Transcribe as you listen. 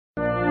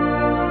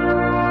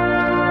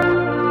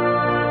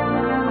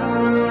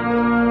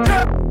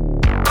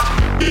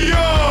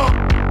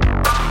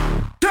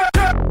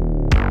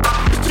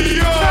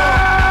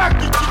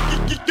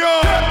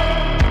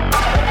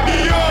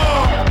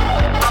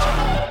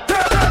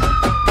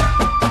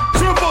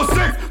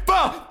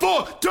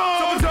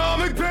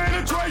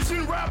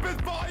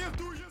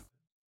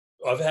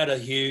had a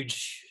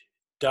huge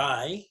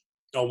day.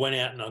 I went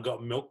out and I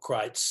got milk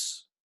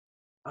crates.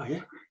 Oh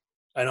yeah.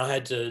 And I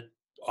had to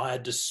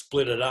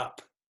split it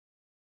up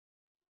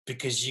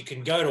because you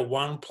can go to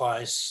one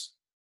place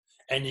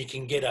and you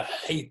can get a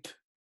heap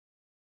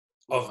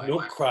of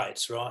milk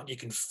crates, right? You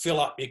can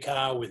fill up your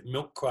car with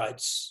milk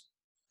crates.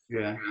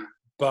 Yeah.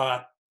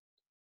 But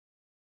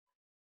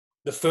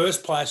the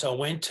first place I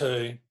went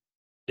to,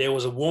 there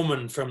was a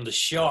woman from the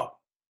shop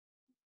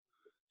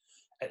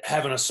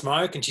having a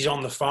smoke and she's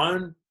on the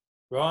phone,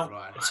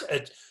 right?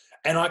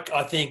 And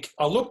I think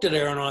I looked at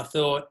her and I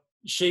thought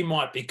she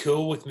might be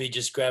cool with me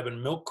just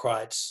grabbing milk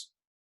crates,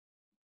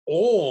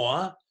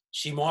 or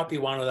she might be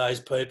one of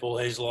those people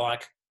who's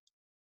like,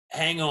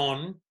 hang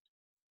on,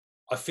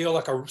 I feel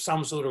like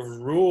some sort of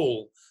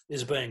rule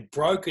is being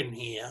broken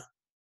here.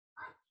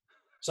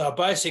 So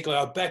basically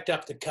I backed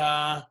up the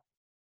car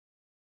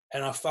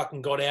and I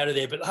fucking got out of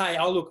there. But hey,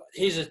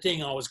 here's the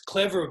thing, I was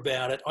clever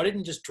about it. I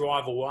didn't just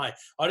drive away.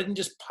 I didn't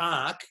just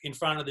park in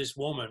front of this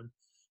woman,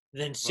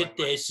 then sit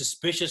there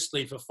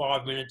suspiciously for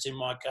 5 minutes in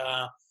my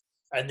car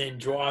and then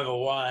drive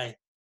away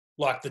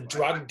like the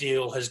drug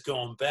deal has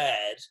gone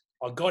bad.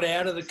 I got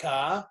out of the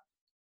car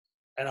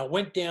and I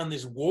went down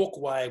this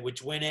walkway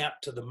which went out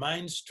to the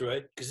main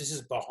street, because this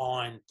is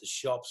behind the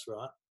shops,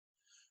 right?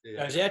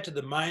 Yeah. I was out to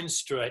the main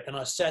street and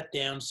I sat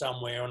down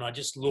somewhere and I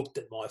just looked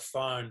at my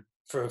phone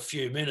for a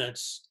few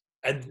minutes,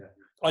 and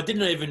I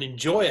didn't even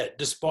enjoy it,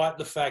 despite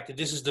the fact that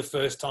this is the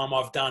first time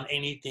I've done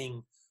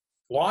anything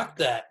like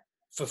that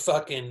for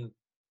fucking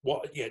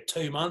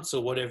 2 months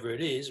or whatever it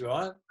is,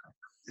 right?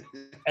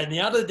 And the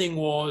other thing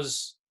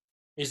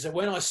is that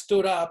when I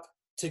stood up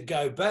to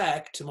go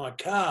back to my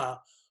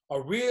car, I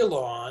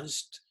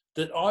realised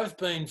that I've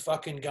been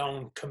fucking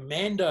going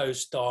commando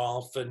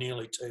style for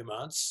nearly 2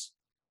 months.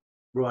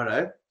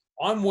 Righto.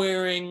 I'm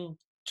wearing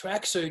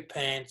tracksuit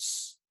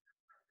pants,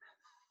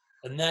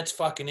 and that's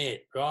fucking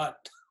it, right?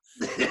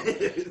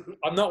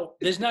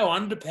 There's no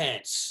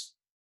underpants.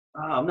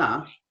 Oh,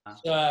 no.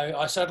 So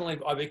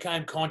I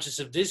became conscious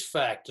of this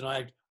fact, and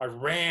I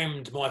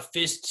rammed my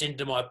fists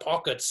into my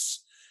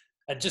pockets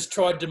and just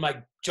tried to make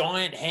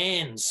giant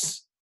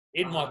hands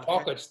in my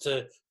pockets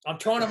I'm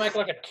trying to make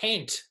like a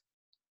tent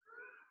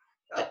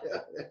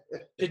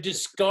to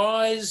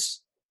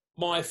disguise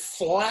my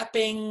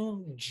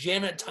flapping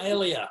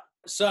genitalia.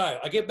 So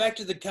I get back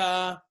to the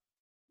car.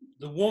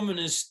 The woman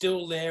is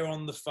still there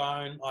on the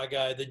phone. I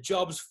go, the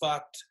job's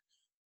fucked.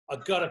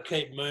 I've got to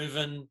keep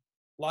moving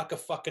like a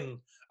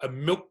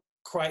milk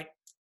crate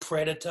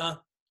predator,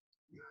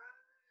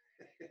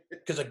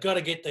 because I've got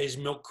to get these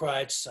milk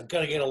crates. I've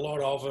got to get a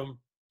lot of them.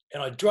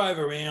 And I drove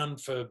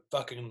around for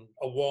fucking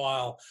a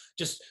while,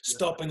 just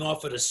stopping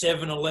off at a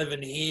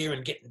 7-Eleven here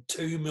and getting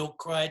 2 milk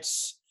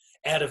crates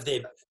out of there.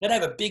 They'd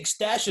have a big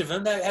stash of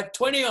them. They'd have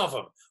 20 of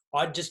them.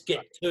 I'd just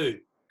get 2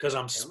 because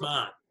I'm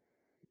smart.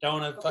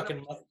 Don't want to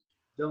fucking...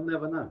 They'll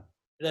never know.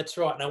 That's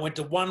right. And I went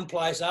to one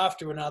place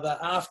after another.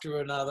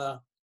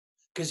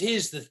 Because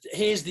here's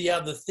the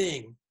other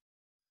thing.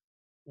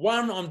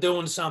 One, I'm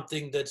doing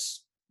something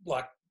that's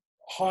like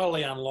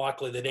highly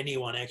unlikely that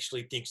anyone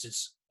actually thinks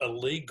it's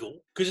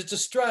illegal, because it's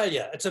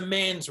Australia. It's a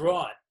man's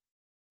right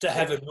to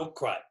have a milk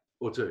crate.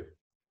 Or 2.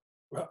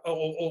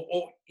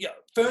 Or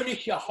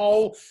furnish your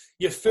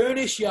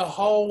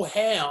whole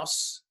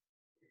house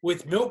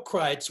with milk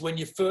crates when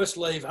you first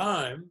leave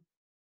home,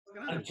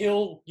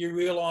 until you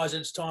realise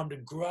it's time to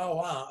grow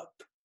up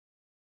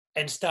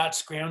and start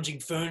scrounging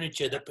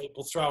furniture that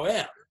people throw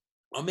out.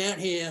 I'm out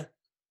here,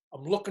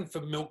 I'm looking for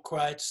milk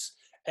crates,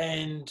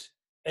 and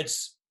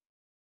it's,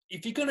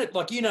 if you're going to,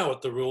 like, you know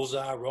what the rules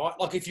are, right?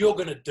 Like, if you're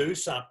going to do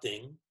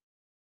something,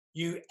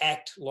 you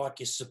act like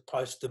you're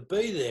supposed to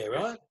be there,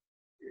 right?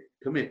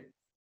 Commit.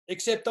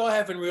 Except I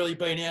haven't really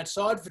been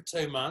outside for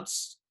 2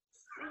 months.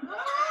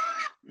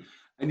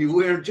 And you're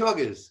wearing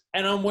joggers.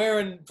 And I'm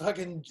wearing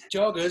fucking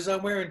joggers.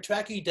 I'm wearing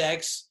tracky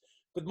dacks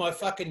with my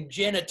fucking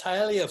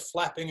genitalia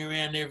flapping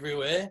around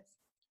everywhere.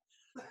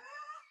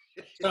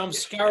 So I'm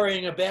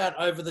scurrying about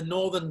over the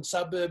northern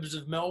suburbs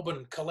of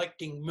Melbourne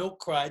collecting milk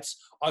crates.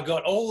 I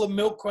got all the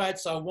milk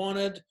crates I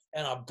wanted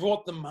and I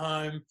brought them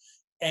home,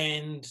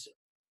 and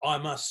I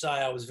must say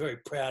I was very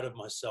proud of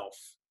myself.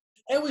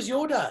 How was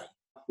your day?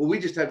 Well, we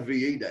just had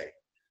VE Day.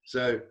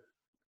 So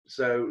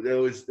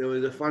there was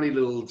a funny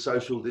little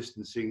social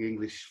distancing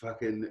English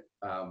fucking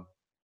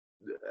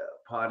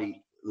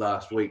party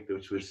last week,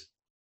 which was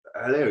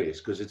hilarious,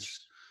 because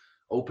it's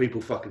all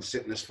people fucking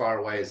sitting as far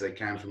away as they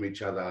can from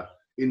each other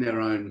in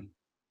their own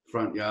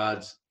front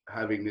yards,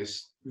 having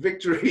this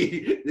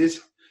victory in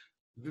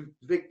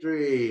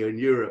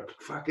Europe.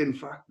 Fucking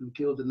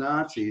killed the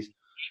Nazis.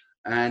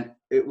 And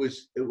it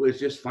was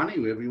just funny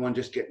with everyone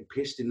just getting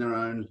pissed in their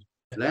own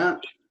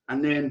lounge.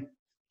 And then,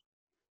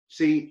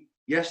 see,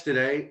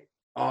 yesterday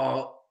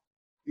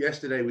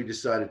we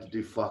decided to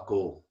do fuck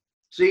all.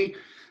 See,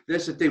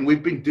 that's the thing.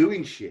 We've been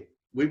doing shit.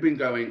 We've been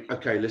going,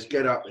 okay, let's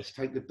get up. Let's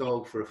take the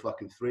dog for a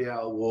fucking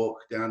 3-hour walk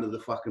down to the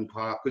fucking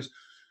park. Because,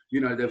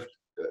 you know,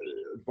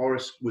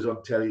 Boris was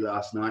on telly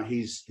last night.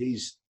 He's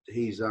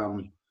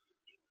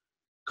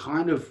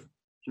kind of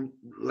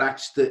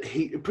latched that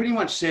he pretty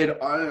much said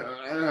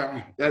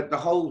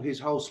that his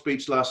whole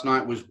speech last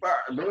night was,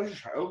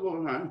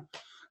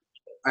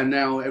 and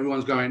now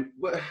everyone's going,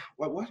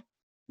 what?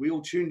 We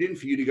all tuned in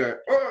for you to go,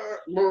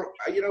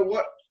 you know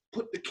what?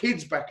 Put the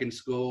kids back in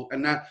school,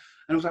 and I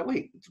was like,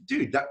 wait,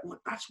 dude,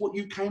 that's what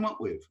you came up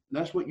with.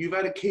 That's what you've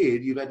had a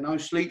kid. You've had no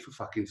sleep for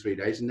fucking 3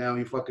 days, and now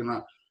you're fucking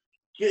like,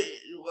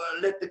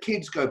 let the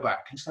kids go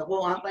back. It's like,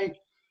 well, aren't they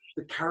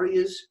the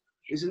carriers?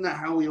 Isn't that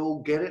how we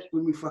all get it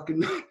when we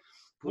fucking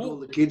put all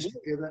the kids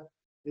together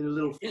in a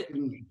little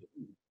fucking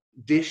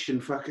dish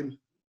and fucking?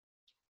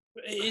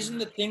 Isn't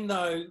the thing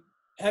though?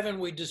 Haven't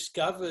we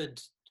discovered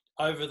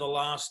over the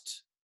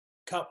last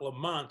couple of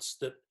months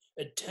that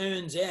it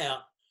turns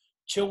out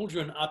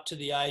children up to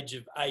the age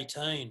of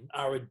 18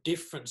 are a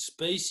different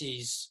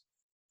species,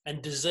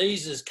 and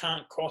diseases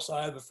can't cross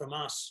over from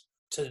us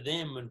to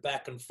them and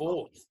back and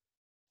forth?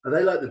 Are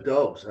they like the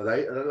dogs? Are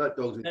they like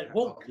dogs?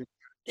 Well,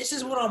 this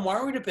is what I'm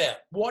worried about.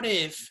 What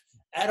if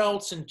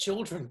adults and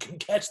children can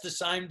catch the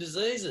same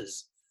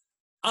diseases?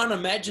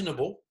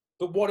 Unimaginable,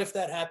 but what if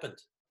that happened?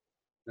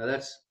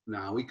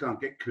 No, we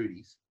can't get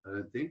cooties, I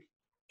don't think.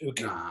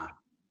 Okay. Nah,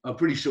 I'm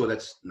pretty sure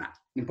that's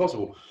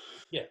impossible.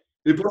 Yeah.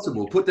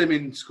 Impossible. Put them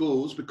in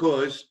schools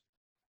because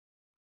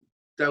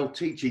they'll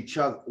teach each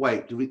other.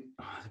 Wait, they're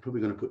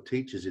probably going to put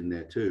teachers in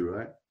there too,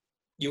 right?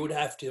 You would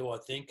have to, I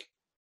think.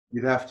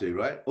 You'd have to,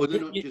 right? Or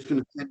they're not just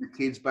going to send the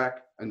kids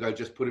back and go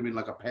just put them in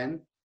like a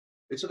pen.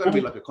 It's going to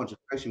be like a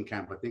concentration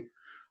camp, I think.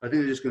 I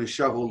think they're just going to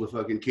shove all the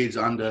fucking kids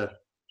under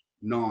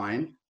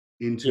 9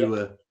 into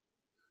a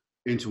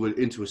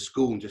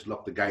school and just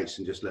lock the gates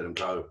and just let them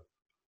go.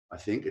 I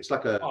think it's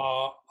like a.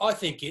 I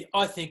think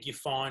you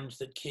find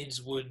that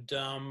kids would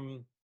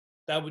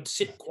they would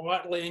sit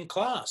quietly in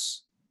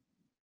class.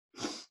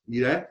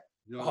 Yeah.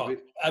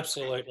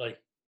 Absolutely.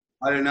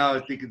 I don't know. I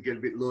think it'd get a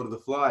bit Lord of the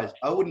Flies.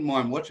 I wouldn't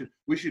mind watching.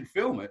 We should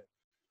film it.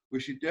 We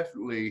should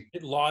definitely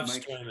live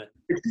stream it.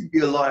 It should be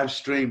a live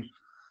stream.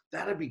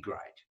 That'd be great.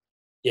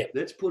 Yeah.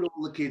 Let's put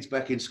all the kids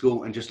back in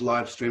school and just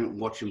live stream it and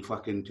watch them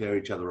fucking tear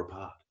each other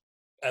apart.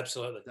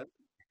 Absolutely.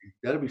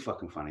 That'd be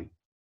fucking funny.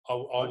 I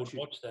would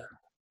watch that.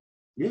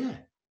 Yeah.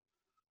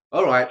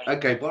 All right.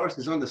 Okay. Boris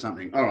is onto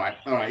something. All right.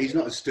 He's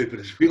not as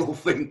stupid as we all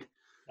think.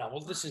 No,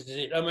 well, this is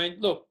it. I mean,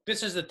 look,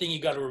 this is the thing you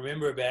got to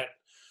remember about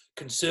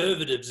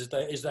conservatives is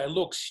they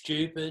look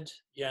stupid,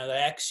 they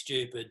act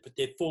stupid, but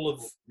they're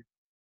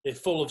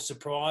full of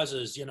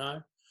surprises,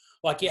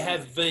 Like you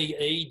have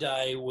VE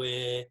Day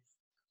where,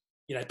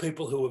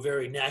 people who are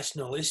very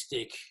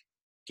nationalistic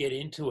get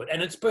into it.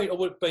 And it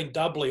would have been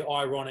doubly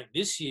ironic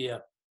this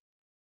year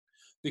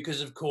because,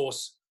 of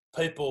course,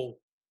 people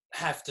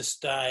have to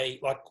stay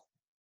like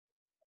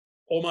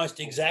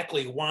almost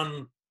exactly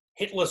one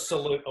Hitler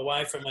salute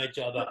away from each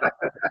other.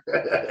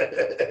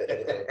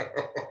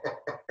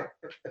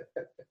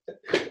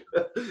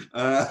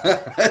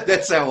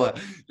 That's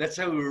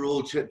how we were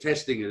all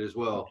testing it as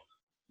well.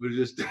 We're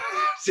just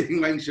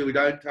making sure we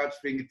don't touch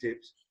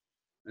fingertips,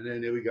 and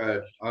then there we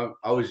go.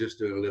 I was just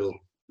doing a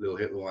little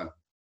Hitler one.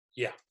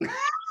 Yeah,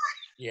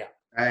 yeah.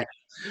 Hey.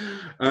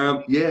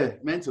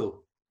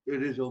 Mental.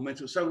 It is all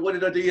mental. So what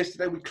did I do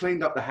yesterday? We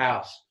cleaned up the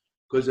house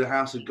because the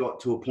house had got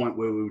to a point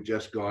where we were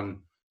just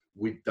gone.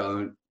 We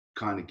don't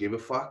kind of give a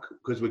fuck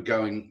because we'll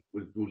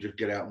just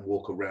get out and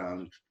walk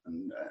around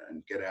and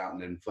get out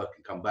and then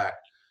fucking come back.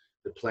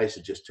 The place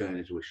had just turned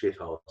into a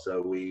shithole.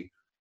 So we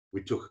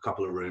took a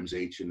couple of rooms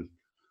each and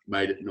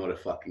made it not a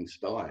fucking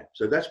sty.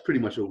 So that's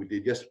pretty much all we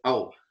did.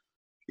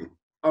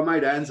 I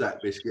made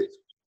Anzac biscuits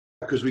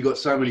because we got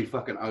so many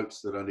fucking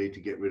oats that I need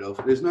to get rid of.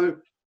 I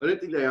don't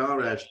think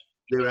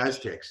they're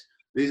Aztecs.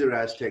 These are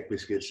Aztec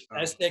biscuits.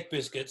 Aztec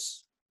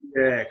biscuits.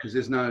 Yeah, because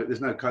there's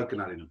no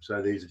coconut in them.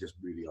 So these are just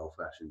really old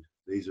fashioned.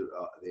 These are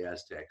the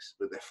Aztecs,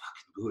 but they're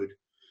fucking good.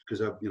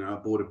 Because I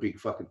bought a big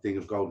fucking thing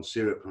of golden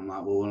syrup, and I'm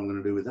like, well, what am I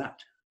going to do with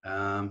that?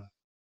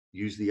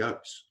 Use the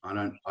oats. I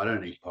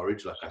don't eat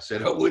porridge like I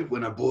said I would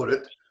when I bought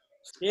it.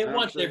 Yeah,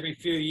 once every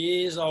few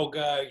years I'll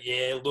go,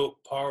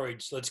 look,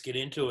 porridge, let's get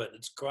into it.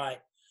 It's great.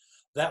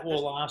 That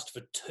will last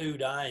for 2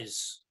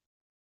 days.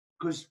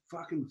 Because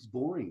fucking it's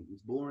boring.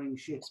 It's boring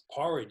shit. It's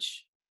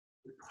porridge.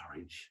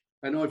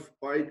 And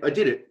I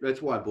did it.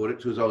 That's why I bought it,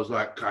 because I was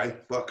like, okay,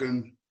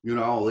 fucking,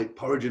 I'll eat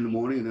porridge in the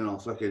morning and then I'll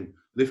fucking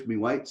lift me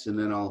weights and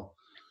then I'll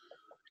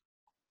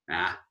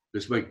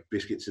just make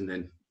biscuits and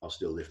then I'll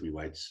still lift me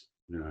weights,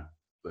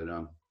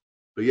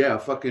 But yeah,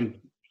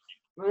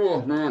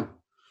 oh man,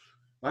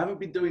 I haven't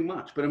been doing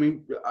much, but I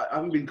mean, I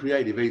haven't been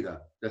creative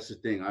either. That's the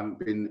thing. I've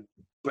been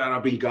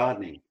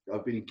gardening.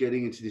 I've been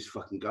getting into this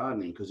fucking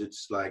gardening because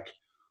it's like,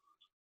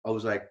 I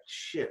was like,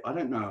 shit, I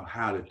don't know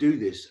how to do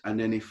this. And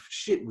then if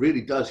shit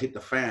really does hit the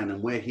fan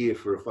and we're here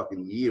for a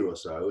fucking year or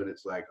so, and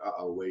it's like,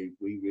 we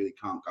really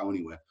can't go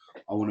anywhere.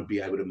 I want to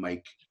be able to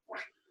make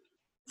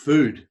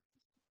food,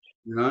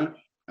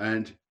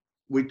 And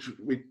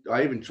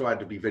I even tried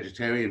to be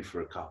vegetarian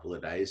for a couple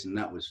of days, and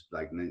that was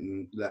like,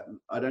 that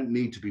I don't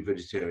need to be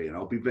vegetarian.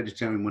 I'll be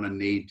vegetarian when I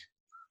need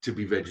to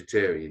be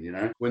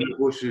vegetarian, When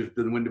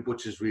the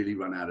butchers really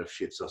run out of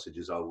shit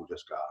sausages, I will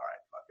just go, all right,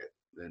 fuck it.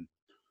 then.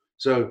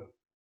 So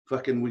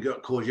fucking we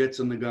got courgettes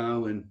on the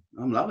go, and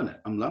I'm loving it.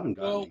 I'm loving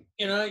gardening.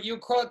 Well, you'll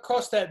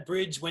cross that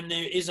bridge when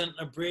there isn't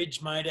a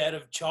bridge made out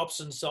of chops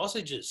and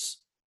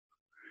sausages.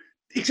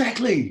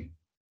 Exactly.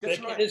 That's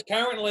right. There's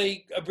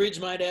currently a bridge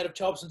made out of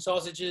chops and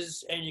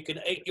sausages, and you can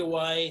eat your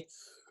way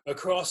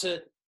across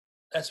it.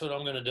 That's what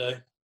I'm going to do.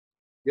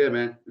 Yeah,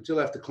 man. Until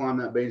I have to climb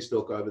that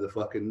beanstalk over the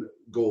fucking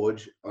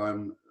gorge,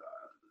 I'm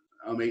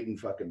eating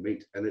fucking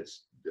meat, and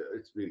it's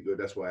really good.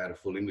 That's why I had a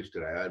full English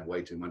today. I had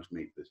way too much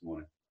meat this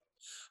morning.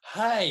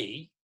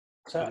 Hey,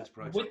 so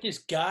with this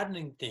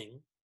gardening thing,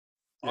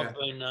 I've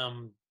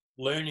been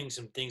learning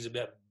some things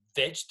about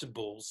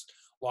vegetables,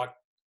 like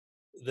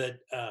that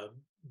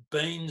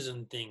beans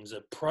and things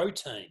are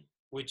protein,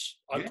 which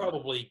I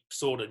probably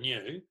sort of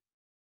knew.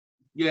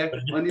 Yeah,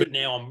 but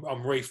now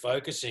I'm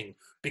refocusing,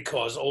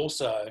 because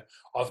also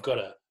I've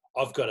got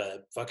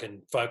to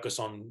fucking focus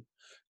on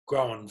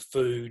growing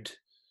food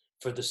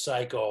for the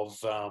sake of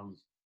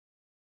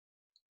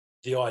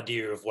the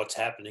idea of what's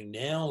happening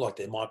now. Like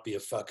there might be a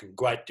fucking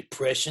Great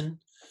Depression,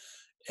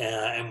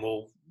 and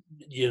we'll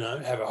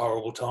have a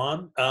horrible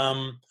time.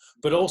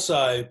 But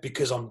also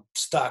because I'm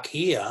stuck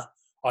here,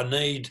 I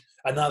need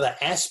another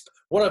aspect.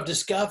 What I've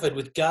discovered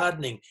with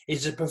gardening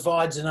is it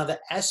provides another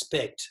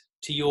aspect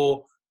to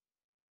your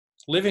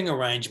living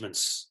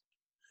arrangements.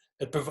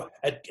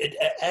 It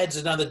adds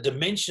another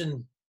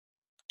dimension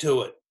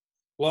to it.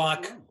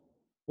 Like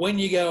when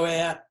you go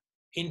out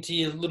into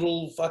your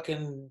little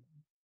fucking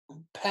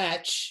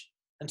patch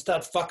and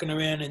start fucking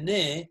around in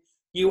there,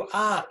 you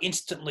are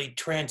instantly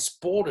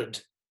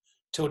transported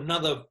to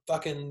another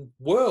fucking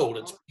world.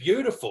 It's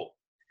beautiful.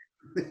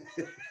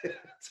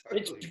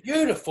 It's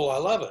beautiful. I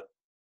love it.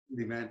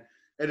 Man.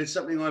 And it's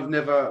something I've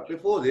never,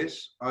 before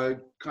this, I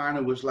kind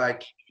of was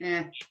like,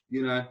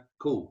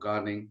 cool,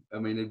 gardening. I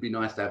mean, it'd be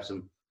nice to have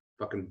some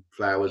fucking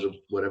flowers or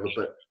whatever,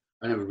 but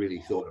I never really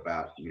thought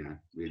about,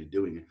 really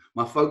doing it.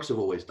 My folks have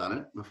always done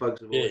it. My folks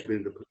have always been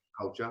into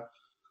culture.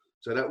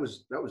 So that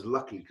was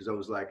lucky, because I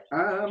was like,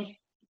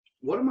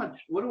 what do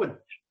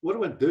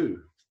I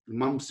do?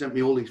 Mum sent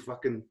me all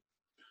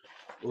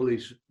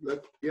these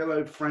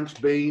yellow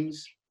French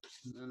beans.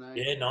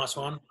 Nice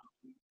one.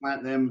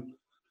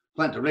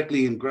 Plant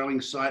directly in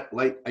growing site,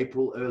 late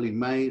April, early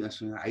May.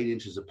 That's 8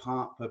 inches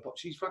apart per pot.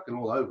 She's fucking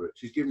all over it.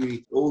 She's giving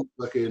me all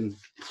fucking,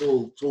 it's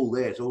all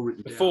there. It's all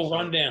written down. The full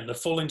rundown, the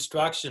full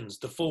instructions,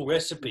 the full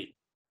recipe.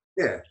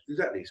 Yeah,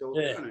 exactly. So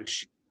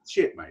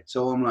shit, mate.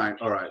 So I'm like,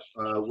 all right,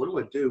 what do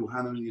I do?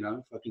 How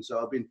do fucking? So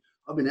I've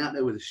been out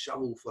there with a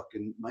shovel,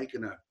 fucking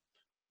making a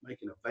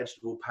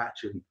vegetable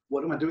patch, and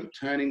what am I doing?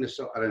 Turning the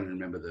soil. I don't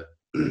remember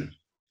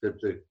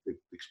the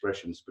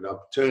expressions, but I'm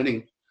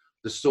turning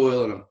the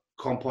soil, and I'm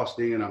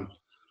composting, and I'm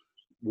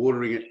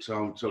watering it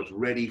so it's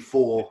ready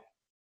for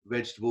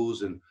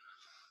vegetables. And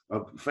I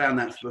found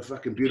that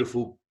fucking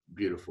beautiful.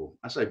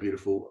 I say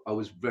beautiful. I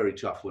was very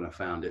chuffed when I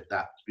found it.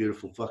 That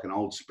beautiful fucking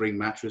old spring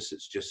mattress.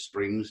 It's just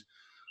springs.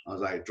 I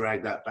was like,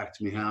 drag that back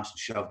to my house and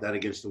shoved that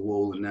against the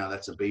wall, and now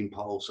that's a bean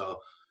pole. So,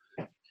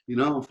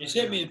 you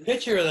sent me a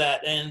picture of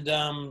that, and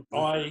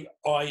I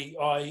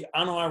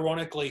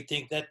unironically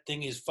think that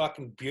thing is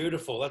fucking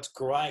beautiful. That's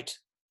great.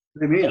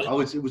 Same here.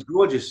 It was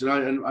gorgeous,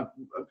 and I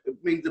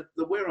mean,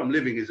 the where I'm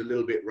living is a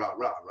little bit rah,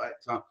 right?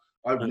 So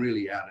I'm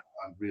really out.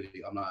 I'm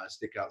not. I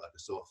stick out like a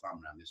sore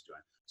thumb around this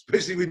joint,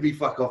 especially with me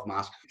fuck off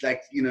mask.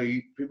 Like,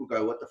 people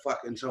go, what the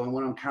fuck? And so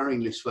when I'm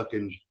carrying this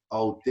fucking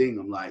old thing,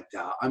 I'm like,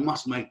 I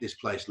must make this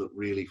place look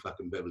really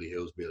fucking Beverly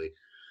Hills, Billy.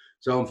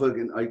 So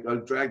I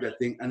drag that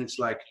thing, and it's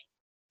like,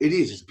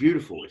 it's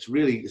beautiful. It's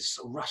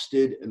so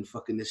rusted, and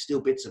fucking there's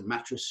still bits of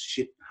mattress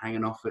shit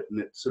hanging off it,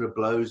 and it sort of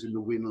blows in the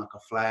wind like a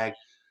flag.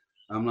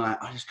 I'm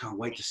like, I just can't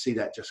wait to see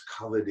that just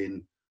covered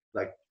in,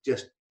 like,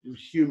 just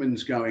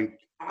humans going,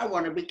 I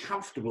want to be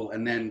comfortable,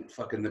 and then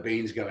fucking the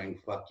beans going,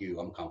 fuck you,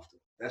 I'm comfortable.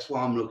 That's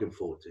what I'm looking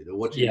forward to.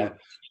 Watching the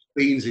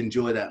beans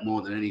enjoy that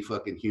more than any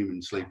fucking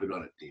human sleeping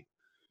on it did.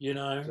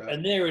 So,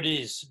 and there it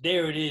is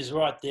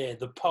right there.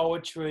 The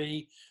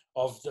poetry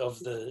of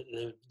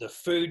the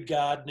food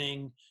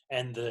gardening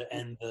and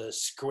the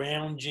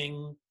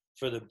scrounging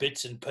for the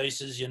bits and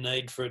pieces you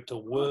need for it to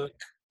work.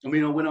 I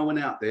mean, when I went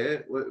out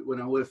there, when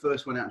I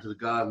first went out into the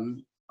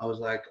garden, I was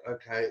like,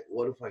 okay,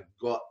 what have I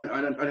got? I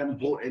haven't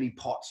bought any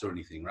pots or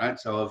anything, right?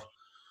 So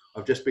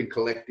I've just been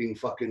collecting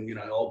fucking,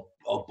 old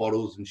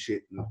bottles and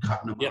shit and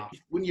cutting them up.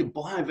 When you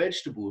buy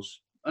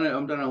vegetables, I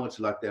don't know what's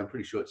like there. I'm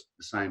pretty sure it's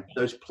the same.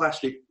 Those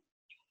plastic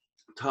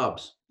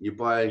tubs, you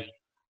buy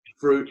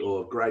fruit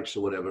or grapes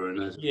or whatever, and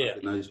there's so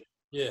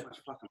much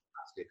fucking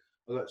plastic.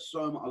 I've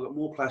got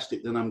more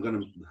plastic than I'm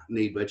going to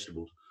need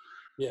vegetables.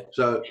 Yeah.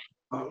 So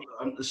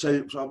I've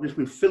just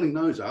been filling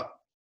those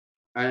up,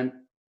 and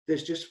they're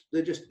just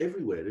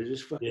everywhere. They're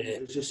just fucking.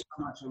 There's just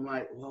so much. I'm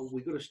like, well,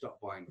 we got to stop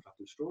buying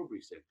fucking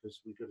strawberries then,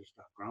 because we got to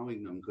start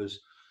growing them, because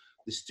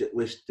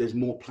there's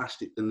more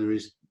plastic than there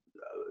is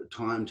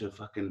time to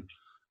fucking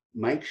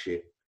make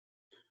shit.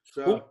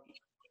 So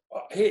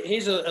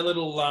here's a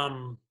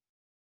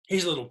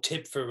little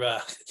tip for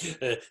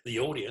the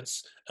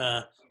audience.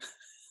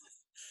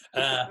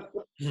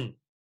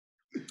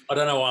 I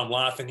don't know why I'm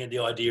laughing at the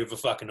idea of a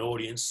fucking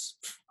audience.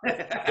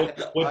 We're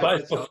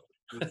both.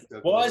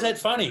 Why is that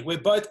funny? We're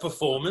both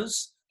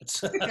performers.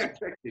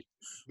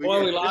 Why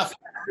are we laughing?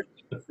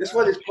 That's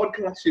why this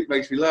podcast shit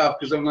makes me laugh,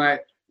 because I'm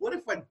like, what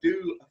if I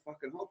do a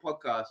fucking whole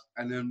podcast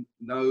and then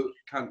no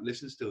cunt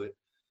listens to it?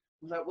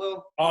 I'm like,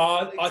 well,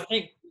 I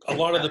think a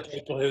lot of the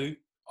people who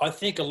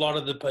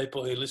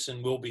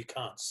listen will be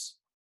cunts.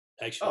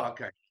 Actually. Oh,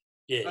 okay.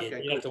 Yeah,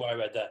 okay, you don't have to worry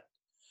about that.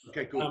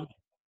 Okay, cool.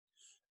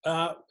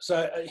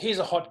 So here's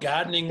a hot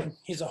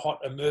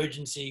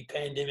emergency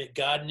pandemic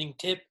gardening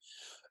tip.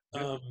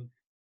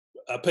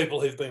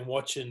 People who've been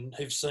watching,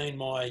 who've seen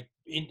my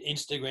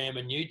Instagram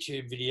and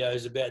YouTube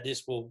videos about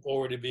this will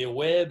already be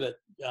aware, but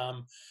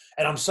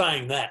and I'm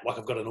saying that like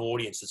I've got an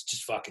audience that's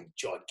just fucking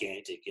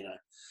gigantic, you know.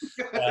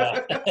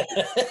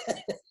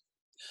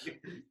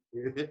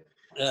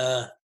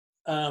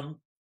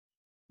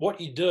 What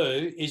you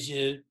do is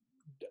you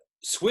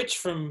switch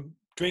from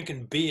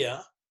drinking beer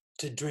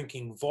to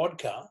drinking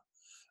vodka,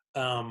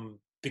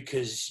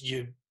 because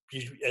you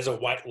as a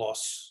weight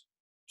loss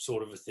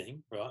sort of a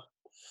thing, right?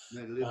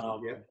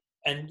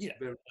 And you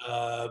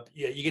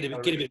get a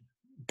bit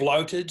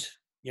bloated,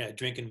 you know,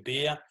 drinking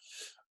beer,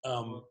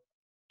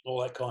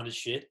 all that kind of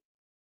shit.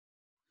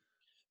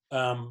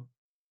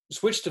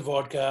 Switch to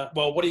vodka.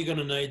 Well, what are you going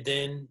to need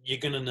then? You're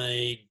going to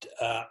need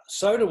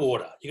soda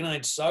water. You're going to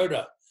need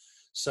soda.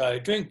 So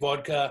drink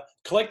vodka,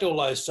 collect all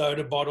those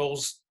soda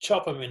bottles,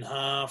 chop them in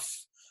half,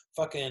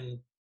 and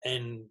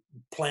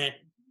plant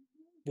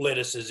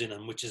lettuces in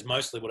them, which is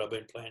mostly what I've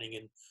been planting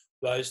in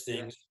those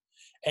things. Yeah.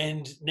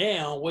 And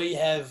now we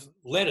have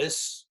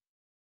lettuce,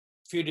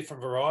 a few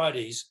different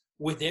varieties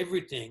with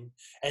everything.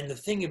 And the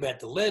thing about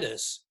the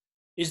lettuce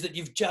is that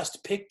you've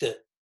just picked it.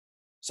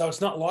 So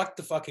it's not like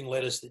the fucking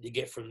lettuce that you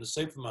get from the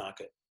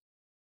supermarket.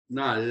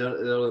 No,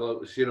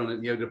 they'll shit on it,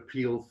 and you have to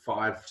peel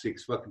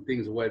 5-6 fucking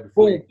things away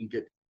before you can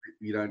get,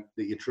 you know,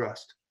 that you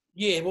trust.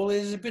 Yeah, well,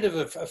 there's a bit of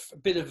it's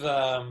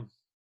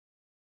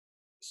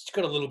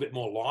got a little bit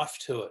more life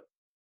to it.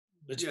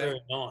 It's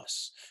very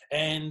nice.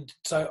 And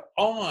so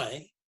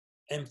I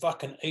am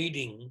fucking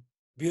eating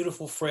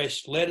beautiful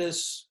fresh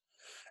lettuce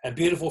and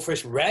beautiful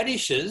fresh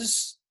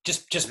radishes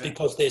just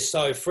because they're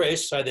so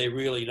fresh, so they're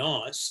really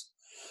nice.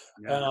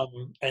 Yeah.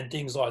 And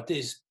things like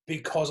this,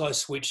 because I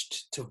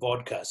switched to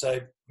vodka. So,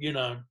 you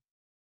know,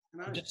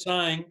 I'm just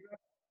saying.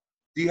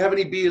 Do you have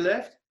any beer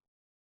left?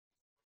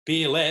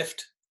 Beer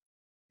left?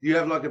 Do you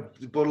have like a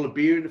bottle of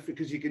beer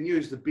because you can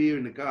use the beer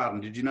in the garden?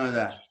 Did you know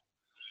that?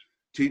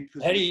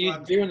 How do you use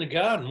beer in the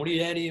garden? What?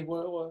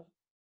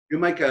 You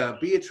make a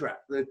beer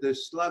trap. The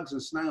slugs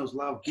and snails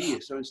love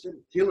beer. So instead of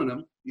killing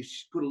them, you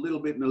put a little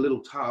bit in a little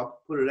tub,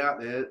 put it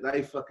out there.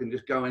 They fucking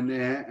just go in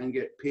there and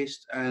get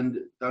pissed and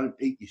don't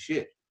eat your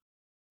shit.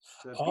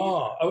 So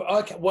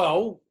okay.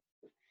 Well,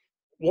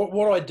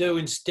 what I do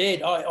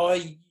instead,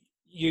 I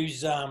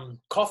use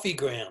coffee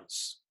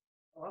grounds.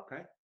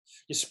 Okay.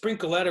 You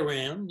sprinkle that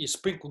around. You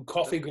sprinkle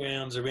coffee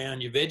grounds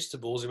around your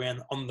vegetables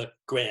on the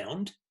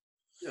ground.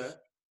 Yeah.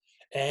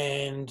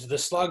 And the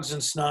slugs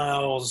and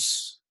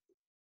snails,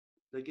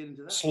 they get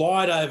into that.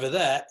 Slide over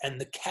that, and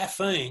the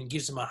caffeine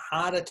gives them a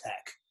heart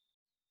attack.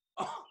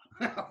 Oh,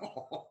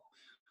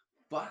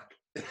 fuck.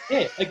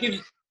 Yeah,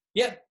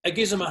 it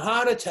gives them a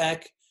heart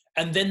attack.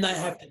 And then they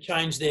have to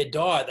change their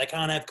diet. They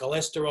can't have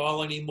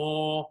cholesterol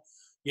anymore.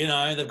 You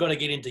know, they've got to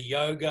get into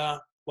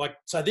yoga.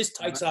 So this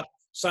takes up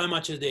so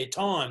much of their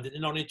time that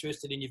they're not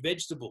interested in your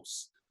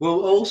vegetables.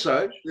 Well,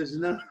 also, there's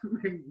another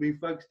thing. We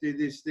folks do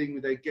this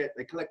thing where they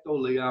collect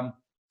all the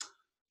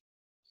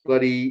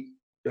bloody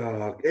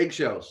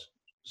eggshells.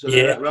 So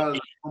rather than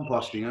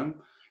composting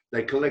them,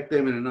 they collect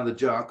them in another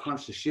jar,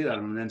 crunch the shit out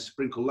of them, and then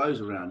sprinkle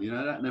those around. You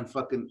know that? And then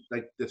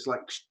it's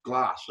like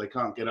glass. They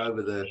can't get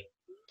over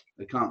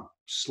They can't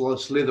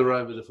slither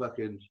over the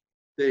fucking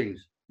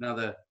things.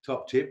 Another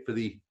top tip for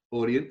the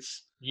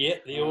audience. Yeah,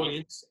 the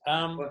audience.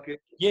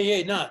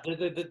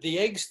 The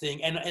eggs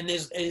thing, and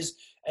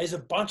there's a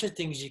bunch of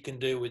things you can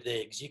do with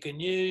eggs. You can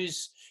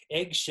use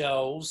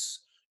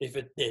eggshells if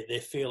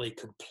they're fairly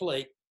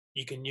complete.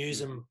 You can use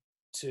them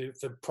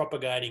for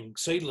propagating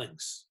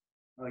seedlings.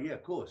 Oh yeah,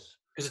 of course.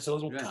 Because it's a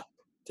little cup,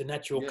 it's a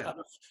natural cup.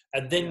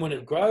 And then when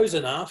it grows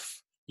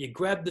enough, you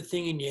grab the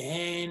thing in your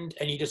hand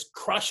and you just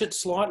crush it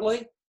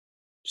slightly.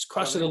 Just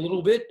crush it a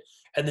little bit,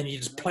 and then you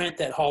just plant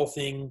that whole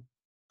thing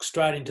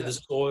straight into the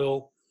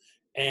soil,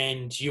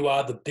 and you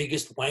are the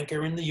biggest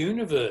wanker in the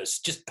universe.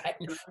 Just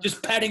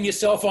patting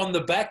yourself on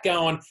the back,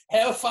 going,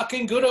 "How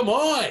fucking good am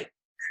I?"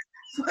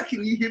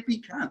 Fucking you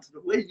hippie cunt!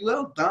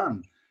 Well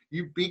done,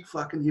 you big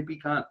fucking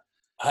hippie cunt.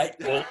 Hey,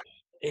 well,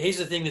 here's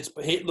the thing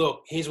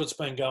here's what's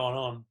been going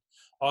on.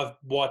 I've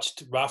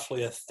watched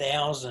roughly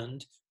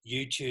 1,000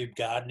 YouTube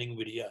gardening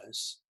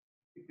videos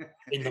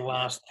in the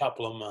last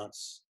couple of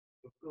months.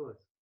 Of course.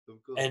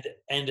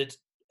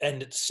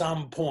 And at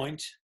some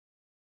point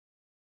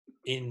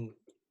in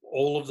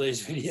all of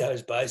these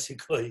videos,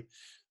 basically,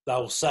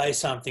 they'll say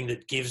something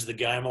that gives the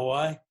game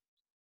away.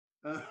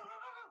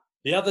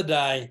 The other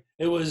day,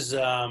 it was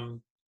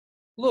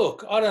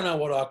Look, I don't know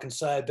what I can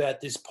say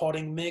about this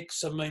potting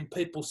mix. I mean,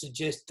 people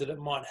suggest that it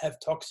might have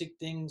toxic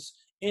things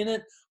in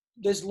it.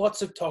 There's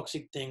lots of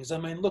toxic things. I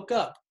mean, look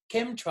up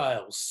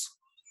chemtrails.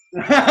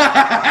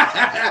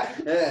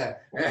 Yeah.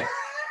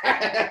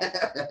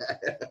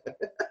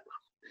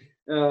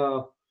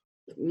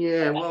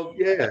 Yeah, well,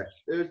 yeah,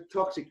 there's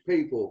toxic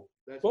people.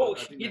 Well,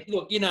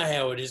 look, you know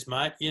how it is,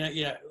 mate.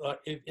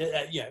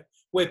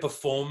 We're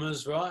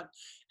performers, right?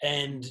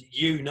 And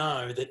you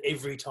know that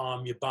every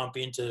time you bump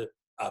into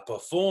a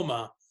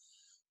performer,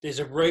 there's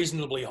a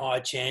reasonably high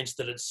chance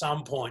that at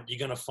some point you're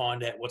going to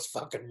find out what's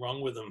fucking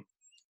wrong with them.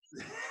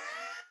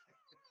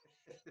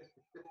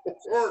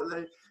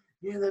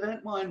 They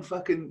don't mind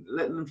fucking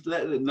letting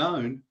it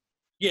known.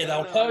 Yeah,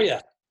 they'll tell you.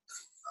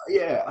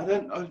 Yeah, I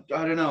don't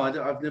know.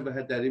 I've never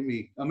had that in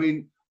me. I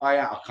mean, I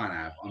kind of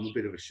have. I'm a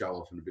bit of a show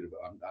off and a bit of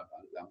I'm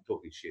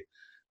talking shit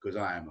because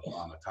I'm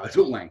a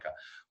total wanker.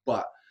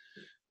 But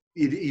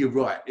you're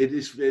right.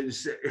 It's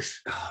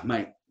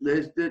mate.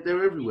 They're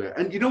everywhere.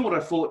 And you know what I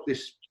thought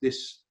this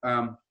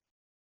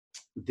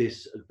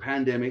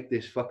pandemic,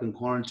 this fucking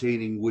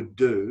quarantining would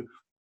do?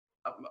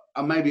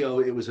 Maybe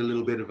it was a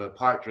little bit of a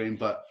pipe dream,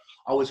 but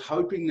I was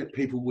hoping that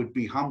people would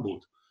be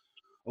humbled.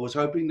 I was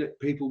hoping that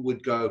people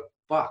would go,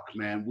 fuck,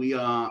 man, we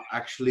are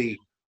actually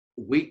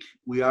weak.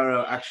 We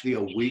are actually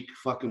a weak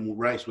fucking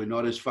race. We're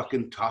not as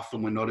fucking tough,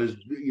 and we're not as,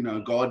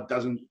 God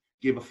doesn't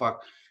give a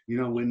fuck.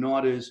 We're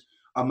not as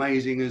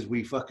amazing as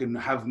we fucking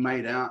have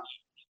made out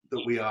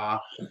that we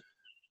are.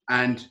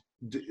 And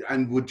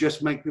would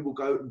just make people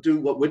go do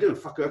what we're doing.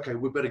 Fuck, okay,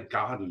 we better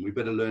garden. We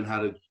better learn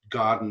how to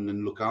garden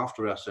and look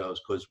after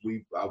ourselves because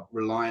we are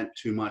reliant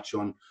too much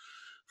on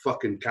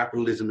fucking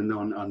capitalism and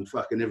on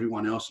fucking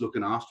everyone else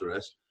looking after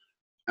us.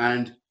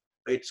 And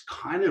it's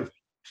kind of,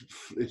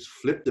 it's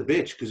flipped the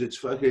bitch because it's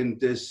fucking,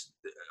 there's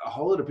a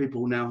whole lot of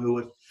people now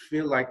who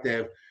feel like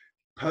they're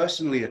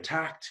personally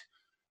attacked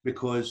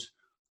because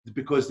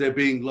they're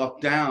being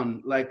locked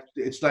down. Like,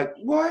 it's like,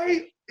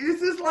 why?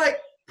 This is like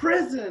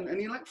prison. And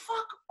you're like,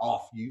 fuck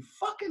off, you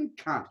fucking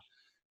cunt.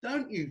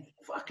 Don't you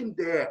fucking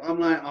dare. I'm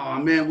like, oh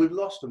man, we've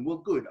lost them. Well,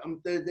 good.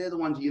 They're the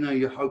ones,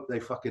 you hope they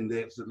fucking,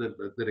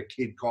 that a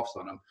kid coughs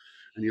on them.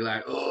 And you're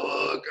like,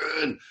 oh,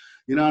 good.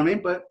 You know what I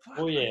mean? But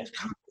oh yeah,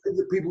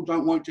 that people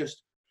won't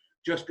just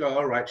go,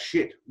 all right,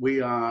 shit.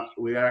 We are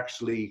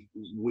actual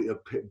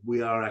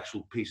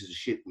pieces of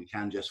shit. We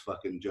can just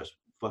fucking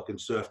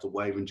surf the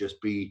wave and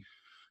just be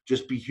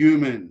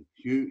human,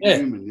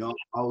 human, the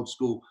old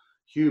school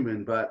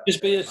human. But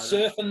just be a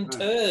surfing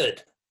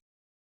turd.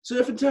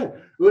 Surfing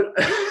turd. But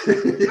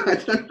I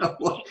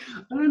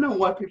don't know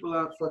why people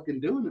aren't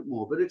fucking doing it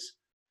more. But it's,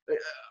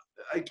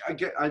 I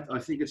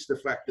think it's the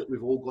fact that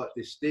we've all got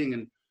this thing,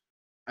 and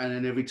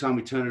then every time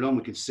we turn it on,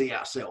 we can see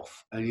ourselves,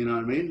 and you know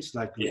what I mean. It's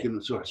like we can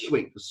sort of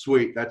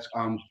sweet. That's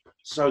I'm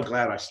so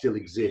glad I still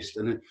exist,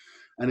 and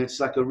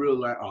it's like a real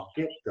like, oh,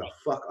 get the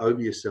fuck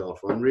over yourself.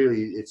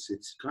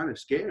 It's kind of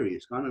scary.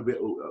 It's kind of a bit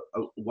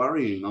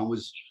worrying. I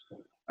was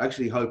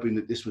actually hoping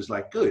that this was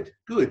like good.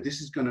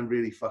 This is going to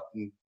really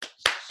fucking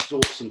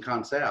sort some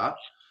cunts out.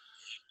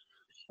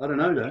 I don't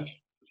know though.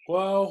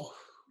 Well,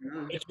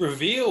 it's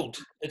revealed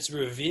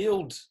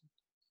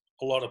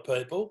a lot of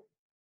people.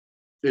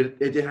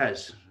 It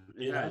has.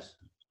 It has.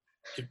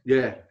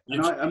 Yeah.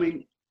 And I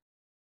mean,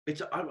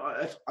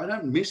 I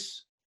don't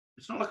miss.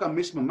 It's not like I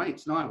miss my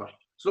mates neither.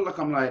 It's not like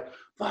I'm like,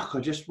 fuck, I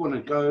just want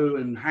to go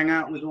and hang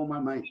out with all my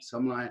mates.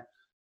 I'm like,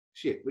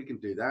 shit, we can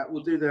do that.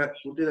 We'll do that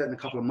in a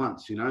couple of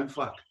months.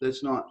 Fuck.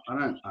 That's not. I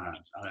don't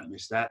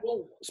miss that.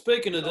 Well,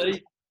 speaking of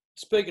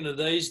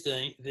these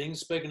things,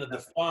 speaking of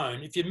the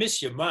phone, if you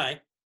miss your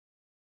mate,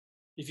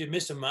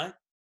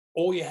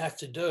 all you have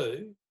to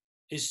do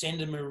is send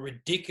them a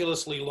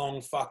ridiculously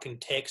long fucking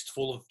text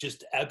full of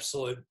just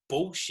absolute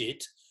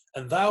bullshit,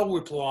 and they'll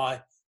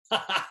reply,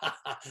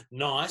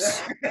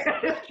 nice.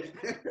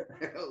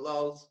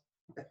 Lols.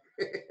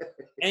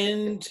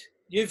 And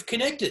you've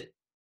connected.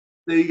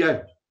 There you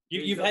go.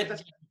 You've had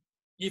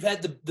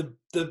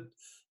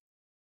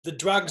the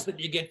drugs that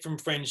you get from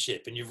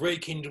friendship, and you've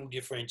rekindled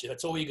your friendship.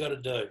 That's all you got to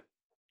do.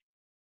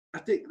 I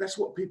think that's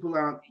what people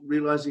aren't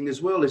realizing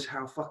as well, is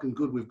how fucking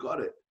good we've got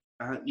it.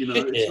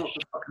 It's not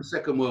the fucking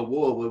Second World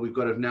War where we've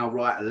got to now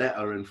write a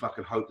letter and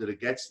fucking hope that it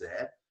gets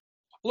there.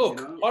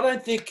 Look, I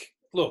don't think.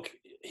 Look,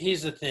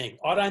 here's the thing.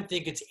 I don't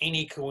think it's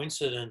any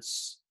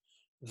coincidence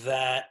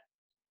that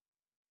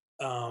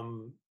at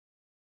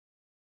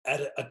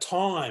a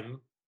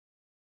time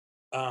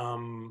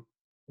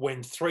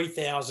when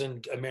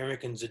 3,000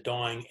 Americans are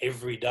dying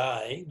every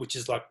day, which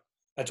is like,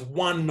 that's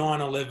one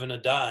 9/11 a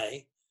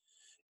day,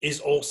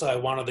 is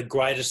also one of the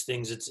greatest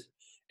things that's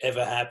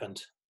ever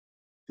happened.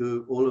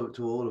 To all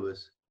of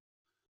us,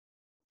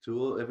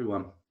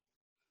 everyone.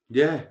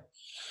 Yeah.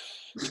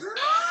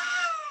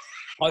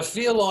 I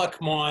feel like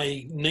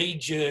my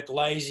knee-jerk,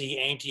 lazy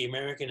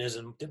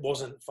anti-Americanism I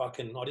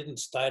didn't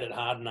state it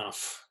hard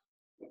enough.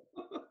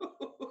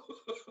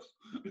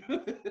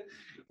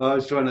 I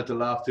was trying not to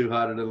laugh too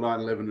hard at a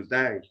 9/11 a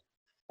day.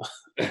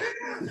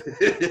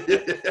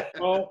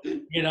 Well,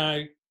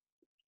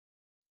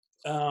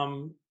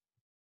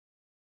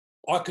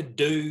 I could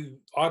right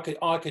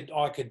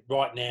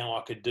now,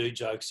 I could do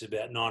jokes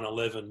about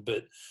 9/11,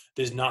 but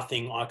there's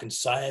nothing I can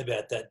say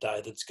about that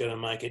day that's going to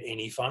make it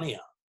any funnier.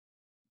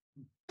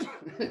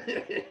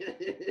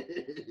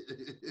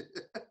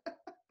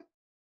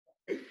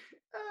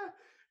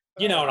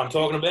 You know what I'm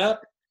talking about?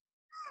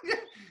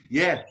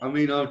 Yeah, I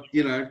mean,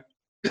 you know.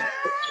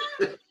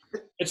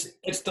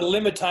 It's the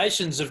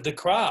limitations of the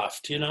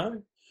craft, you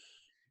know.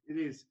 It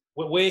is.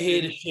 We're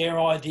here to share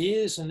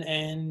ideas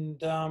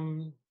and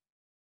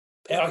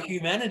our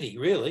humanity,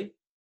 really.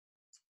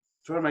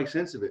 Try to make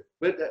sense of it,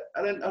 but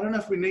I don't know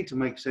if we need to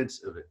make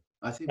sense of it.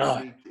 I think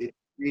I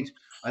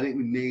think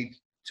we need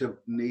to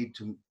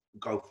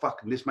go,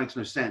 fucking, this makes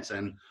no sense,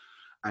 and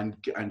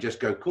just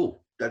go,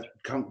 cool. That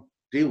come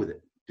deal with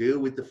it. Deal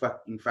with the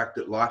fact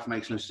that life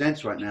makes no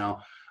sense right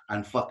now,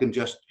 and fucking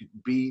just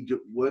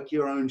work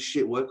your own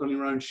shit, work on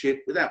your own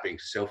shit without being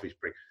selfish,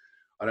 prick.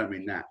 I don't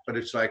mean that, but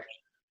it's like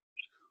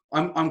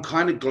I'm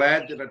kind of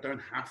glad that I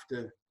don't have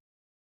to.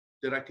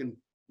 That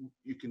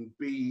you can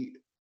be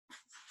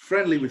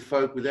friendly with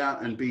folk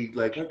without, and be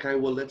like, okay,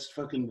 well, let's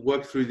fucking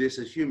work through this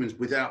as humans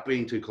without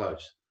being too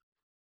close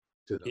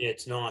to them. Yeah,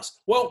 it's nice.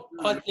 Well,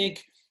 I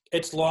think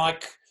it's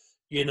like,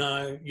 you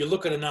know, you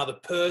look at another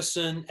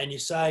person and you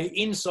say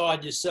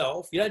inside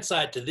yourself, you don't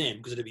say it to them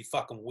because it'd be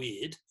fucking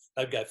weird.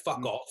 They'd go,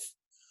 fuck off.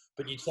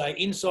 But you'd say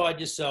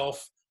inside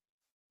yourself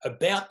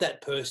about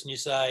that person, you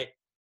say,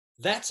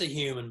 that's a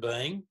human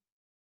being,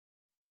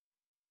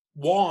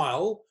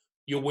 while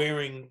you're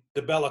wearing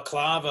the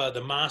balaclava,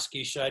 the mask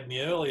you showed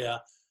me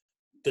earlier,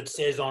 that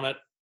says on it,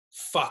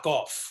 fuck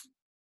off.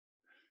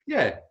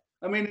 Yeah.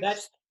 I mean,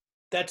 that's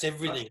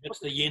everything. That's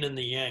the yin and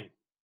the yang.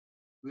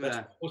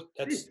 Yeah.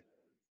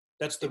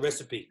 That's the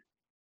recipe.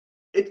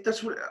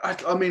 That's what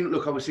I mean.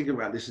 Look, I was thinking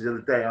about this the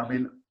other day. I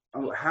mean,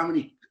 how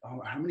many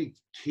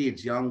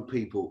kids, young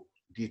people,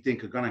 do you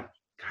think are going to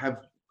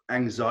have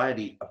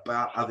anxiety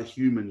about other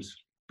humans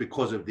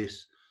because of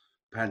this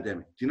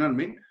pandemic? Do you know what I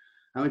mean?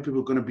 How many people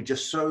are going to be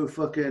just so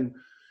fucking?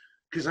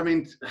 Because I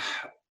mean,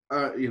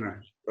 you know,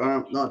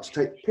 not to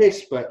take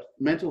piss, but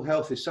mental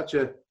health is such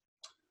a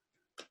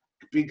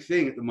big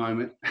thing at the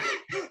moment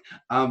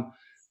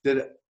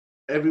that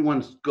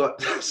everyone's got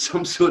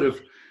some sort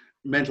of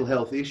mental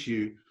health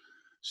issue.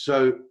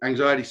 So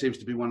anxiety seems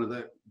to be one of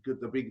the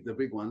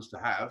big ones to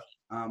have,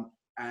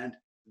 and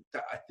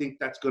I think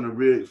that's going to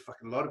really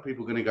fucking, a lot of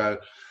people are going to go,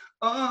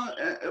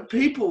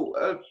 people.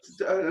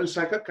 It's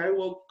like, okay,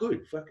 well,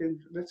 good, fucking,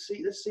 let's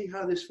see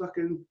how this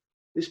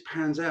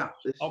pans out.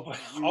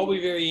 I'll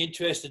be very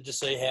interested to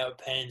see how it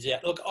pans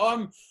out. Look,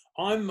 I'm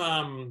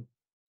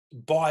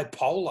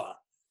bipolar,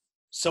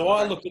 so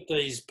I look at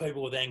these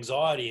people with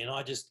anxiety and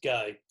I just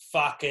go,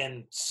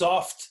 fucking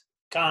soft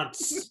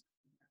cunts.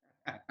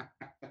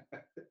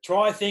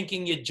 Try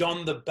thinking you're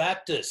John the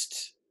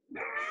Baptist.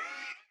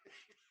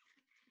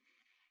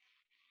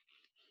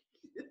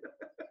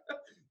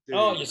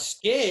 Oh, you're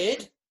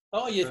scared?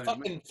 Oh, you're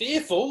fucking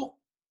fearful?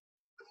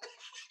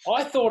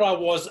 I thought I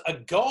was a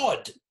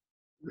god.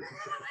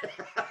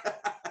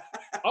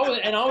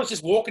 I was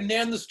just walking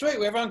down the street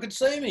where everyone could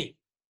see me.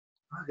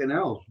 Fucking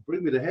hell,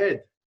 bring me the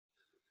head.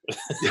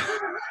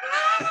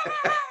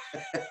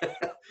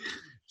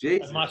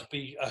 Jesus. It must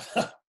be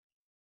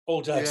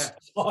all jokes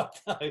aside.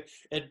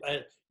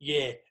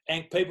 Yeah,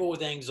 and people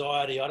with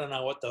anxiety, I don't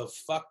know what the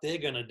fuck they're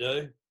going to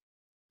do.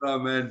 Oh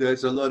man,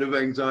 there's a lot of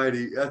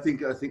anxiety. I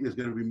think there's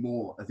going to be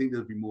more. I think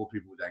there'll be more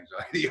people with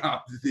anxiety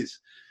after this,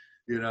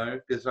 you know,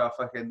 because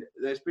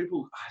there's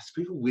people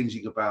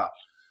whinging about,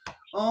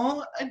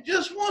 oh, I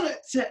just want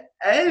it to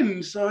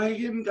end so I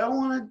can go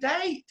on a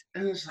date,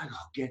 and it's like,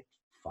 oh, get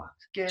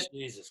fucked,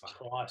 Jesus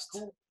Christ,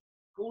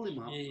 call him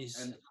up.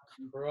 Jesus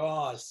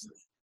Christ,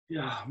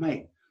 yeah,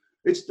 mate.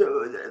 That's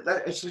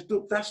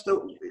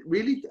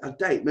really a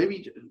date.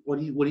 Maybe what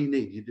do you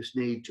need? You just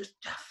need just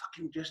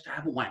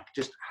have a wank.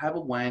 Just have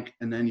a wank,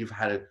 and then you've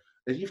had a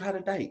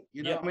date.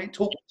 You know what I mean?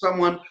 Talk to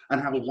someone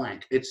and have a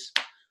wank. It's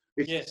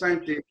the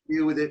same thing.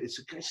 Deal with it. It's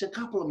a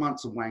couple of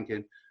months of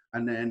wanking,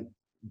 and then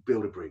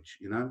build a bridge.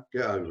 You know,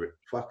 get over it.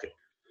 Fuck it.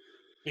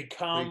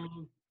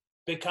 Become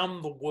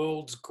the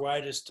world's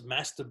greatest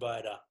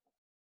masturbator,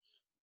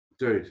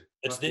 dude.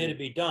 It's there to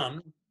be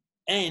done,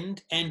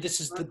 and this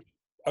is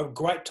a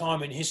great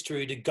time in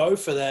history to go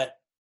for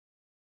that,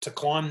 to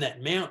climb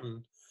that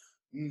mountain,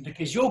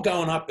 because you're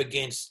going up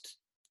against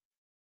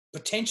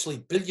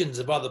potentially billions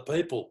of other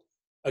people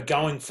are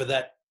going for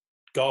that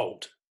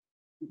gold.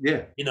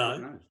 Yeah. You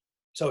know?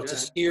 So it's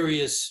a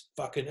serious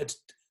fucking,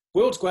 it's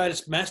world's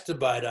greatest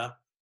masturbator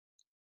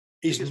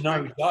is biggest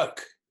no wanker.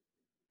 Joke.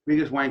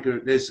 Biggest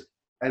wanker. There's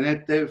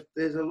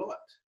a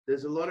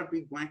lot of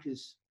big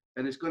wankers,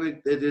 and it's going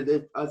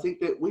to, I think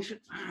that we should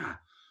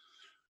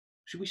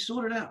we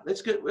sort it out?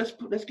 Should we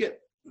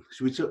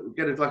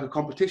get it like a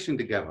competition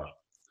together?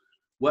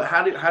 Well,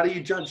 how do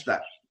you judge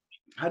that?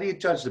 How do you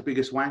judge the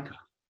biggest wanker?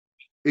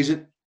 Is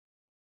it?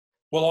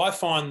 Well, I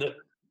find that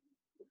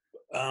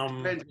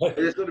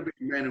there's got to be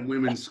men and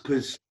women's,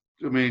 because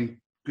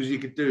you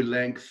could do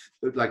length,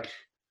 like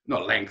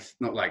not like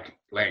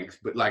length,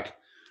 but like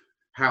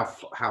how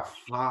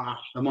far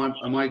am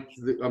I?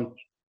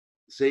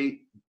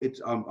 See,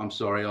 I'm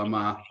sorry.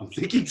 I'm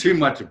thinking too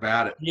much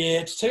about it. Yeah,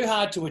 it's too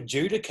hard to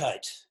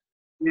adjudicate.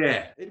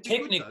 Yeah,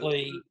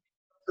 technically,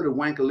 sort of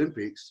wank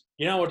Olympics.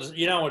 You know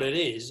what it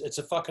is? It's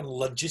a fucking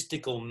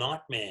logistical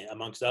nightmare,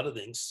 amongst other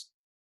things.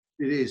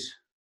 It is.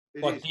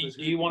 Do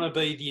you want to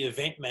be the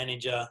event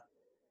manager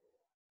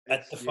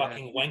at the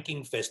fucking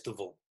wanking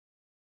festival?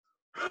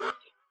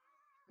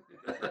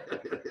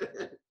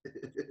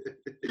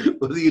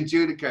 Or the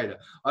adjudicator.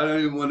 I don't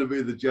even want to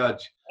be the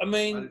judge. I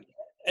mean,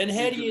 and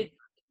how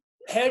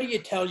do you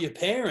tell your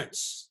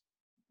parents?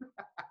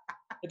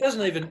 It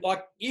doesn't even,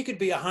 like, you could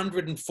be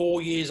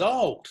 104 years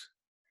old.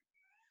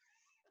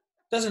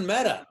 Doesn't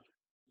matter.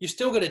 You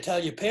still got to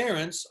tell your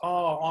parents,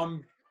 oh,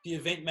 I'm the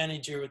event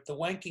manager at the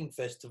wanking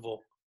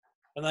festival.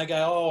 And they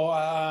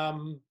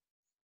go,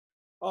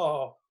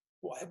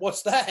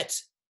 what's that?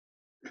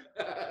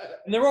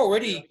 And they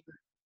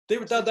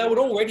would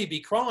already be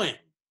crying.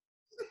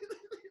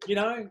 You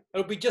know,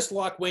 it'll be just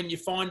like when you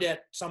find out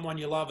someone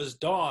you love has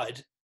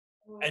died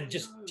and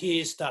just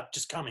tears start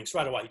just coming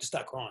straight away. You just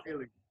start crying.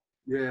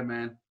 Yeah,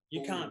 man.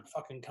 You can't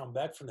fucking come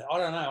back from that. I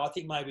don't know. I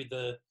think maybe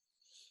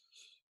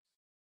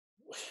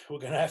we're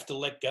going to have to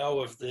let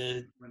go of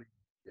the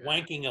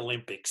wanking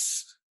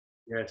Olympics.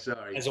 Yeah,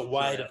 sorry. As a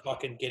way to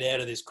fucking get out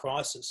of this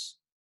crisis.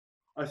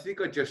 I think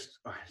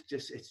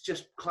it's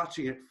just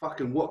clutching at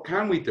fucking what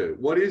can we do?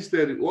 What is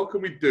that? What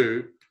can we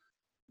do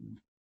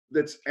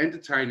that's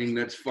entertaining,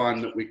 that's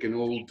fun, that we can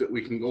all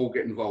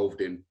get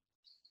involved in?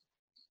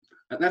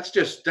 And that's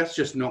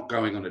just not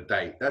going on a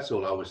date. That's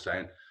all I was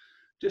saying.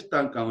 Just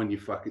don't go on your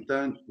fucking.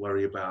 Don't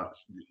worry about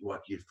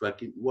what the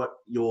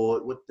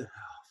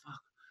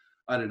fuck.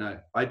 I don't know.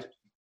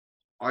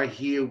 I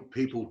hear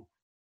people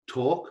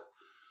talk,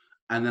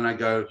 and then I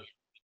go,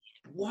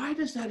 why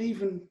is that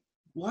even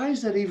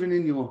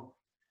in your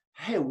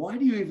head? Why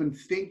do you even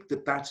think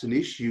that that's an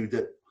issue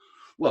that,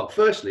 well,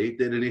 firstly,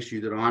 that an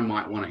issue that I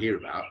might want to hear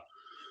about,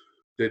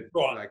 that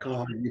like,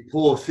 oh, you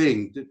poor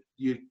thing, that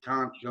you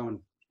can't go and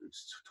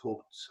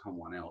talk to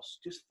someone else.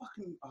 Just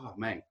fucking, oh,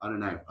 mate, I don't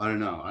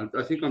know.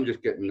 I think I'm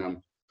just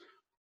getting,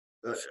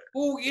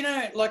 well, you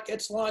know, like,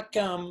 it's like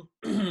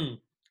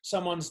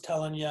someone's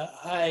telling you,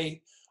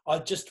 hey, I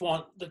just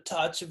want the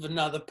touch of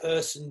another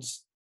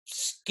person's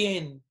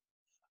skin.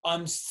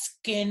 I'm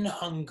skin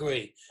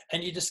hungry.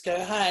 And you just go,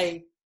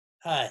 hey,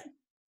 I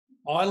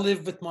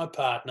live with my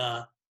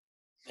partner,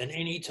 and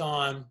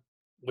anytime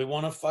we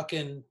want to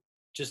fucking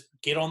just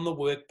get on the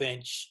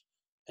workbench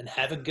and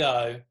have a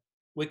go,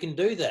 we can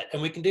do that.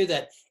 And we can do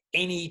that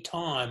any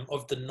time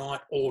of the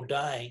night or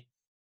day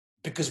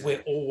because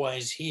we're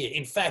always here.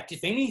 In fact,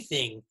 if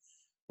anything,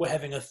 we're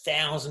having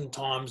 1,000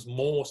 times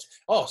more.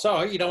 Oh,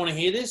 sorry, you don't want to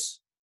hear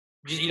this?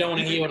 You don't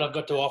want to hear what I've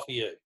got to offer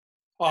you?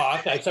 Oh,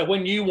 okay. So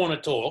when you want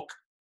to talk,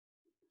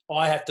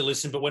 I have to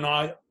listen, but when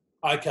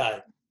okay,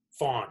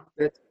 fine.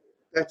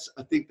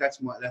 I think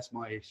that's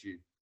my issue.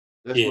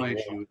 That's my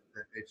issue.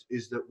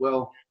 Is that,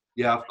 well,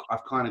 yeah,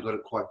 I've kind of got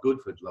it quite good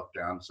for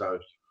lockdown, so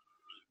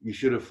you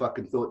should have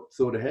fucking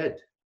thought ahead.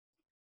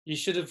 You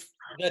should have.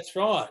 That's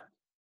right.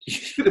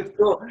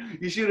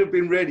 You should have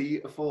been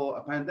ready for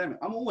a pandemic.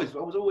 I was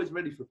always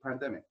ready for a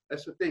pandemic.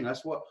 That's the thing.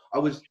 That's what I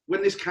was.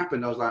 When this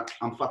happened, I was like,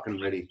 I'm fucking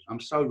ready.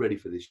 I'm so ready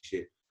for this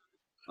shit.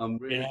 I'm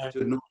ready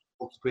to not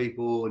talk to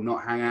people and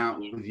not hang out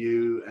with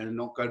you and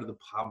not go to the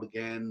pub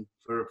again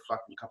for a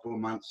fucking couple of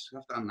months.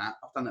 I've done that.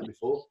 I've done that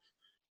before.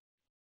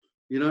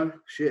 You know,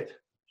 shit.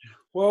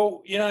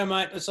 Well, you know,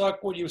 mate, it's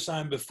like what you were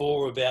saying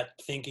before about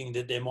thinking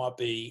that there might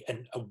be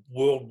a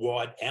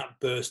worldwide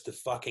outburst of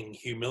fucking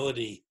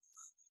humility.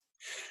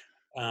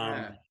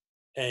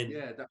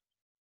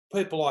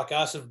 People like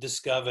us have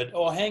discovered,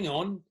 oh, hang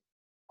on,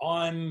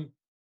 I'm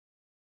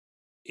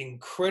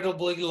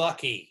incredibly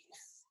lucky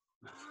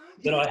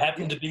that I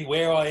happen to be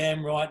where I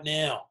am right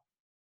now.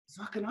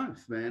 Fucking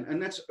oath, man.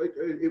 And that's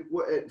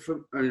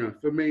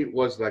for me, it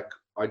was like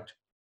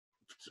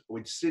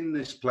we'd seen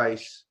this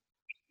place.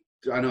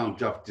 I know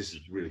this is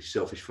a really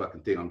selfish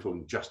fucking thing. I'm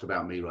talking just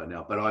about me right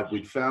now. But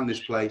we'd found this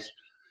place,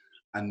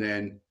 and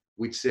then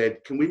we'd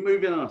said, can we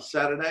move in on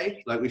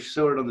Saturday? Like, we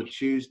saw it on the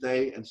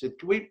Tuesday and said,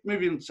 can we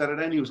move in on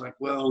Saturday? And he was like,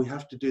 well, we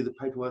have to do the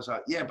paperwork. I was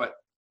like, yeah, but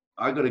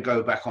I got to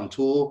go back on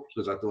tour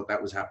because I thought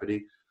that was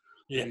happening.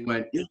 Yeah. And he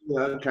went, yeah,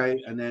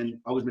 okay. And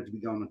then I was meant to be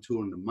going on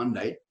tour on the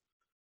Monday.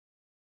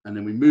 And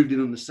then we moved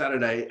in on the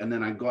Saturday. And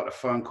then I got a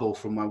phone call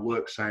from my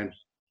work saying,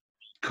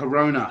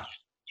 Corona.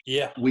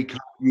 Yeah.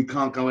 You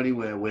can't go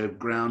anywhere. We're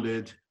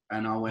grounded.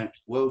 And I went,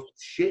 well,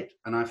 shit.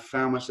 And I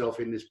found myself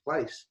in this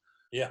place.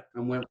 Yeah.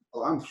 And went,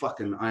 well, I am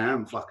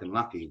fucking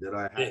lucky that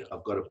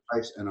I've got a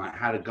place, and I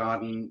had a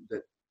garden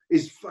that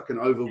is fucking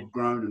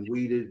overgrown and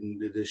weeded,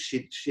 and there's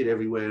shit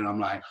everywhere. And I'm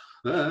like,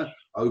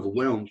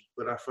 overwhelmed.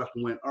 But I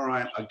fucking went, all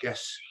right, I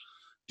guess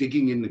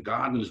digging in the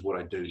garden is what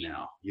I do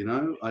now. You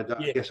know, I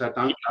guess I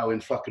don't go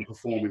and fucking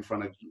perform in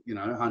front of, you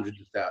know, hundreds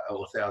of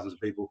or thousands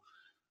of people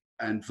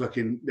and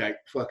fucking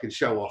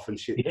show off and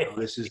shit. Yeah. You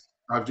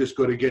know, I've just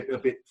got to get a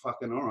bit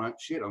fucking, all right,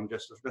 shit,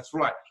 that's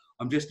right.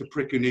 I'm just a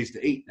prick who needs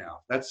to eat now.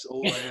 That's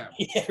all I am.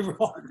 Yeah,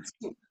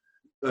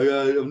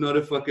 right. I'm not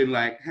a fucking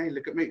like, hey,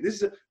 look at me.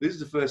 This is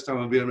the first time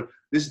I've been on.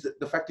 This is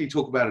the fact that you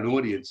talk about an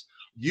audience.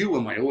 You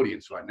are my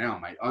audience right now,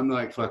 mate. I'm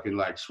like fucking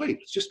like, sweet.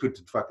 It's just good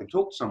to fucking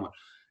talk to someone.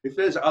 If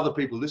there's other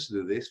people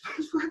listening to this,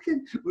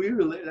 fucking,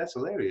 that's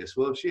hilarious.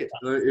 Well, shit.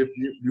 If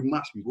you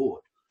must be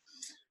bored.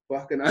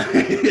 Fucking,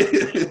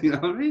 you know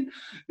what I mean?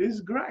 This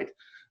is great.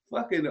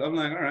 Fucking, I'm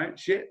like, all right,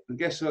 shit. And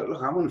guess what?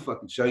 Look, I'm gonna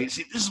fucking show you.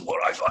 See, this is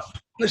what I like.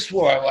 This is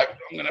what I like.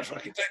 I'm gonna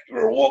fucking take you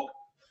for a walk.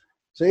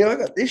 See, I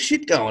got this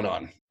shit going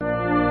on.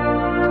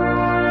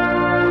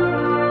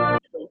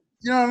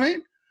 You know what I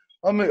mean?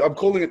 I'm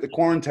calling it the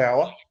Quarantine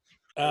Tower.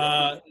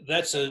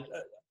 That's a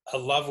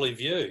lovely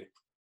view,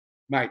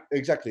 mate.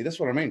 Exactly. That's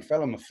what I mean.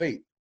 Fell on my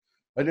feet.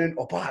 And then,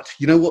 but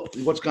you know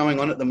what's going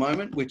on at the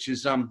moment, which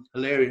is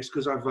hilarious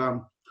because I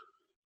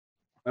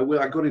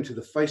got into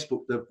the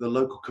Facebook, the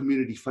local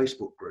community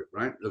Facebook group,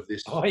 right? Of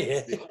this. Oh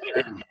yeah.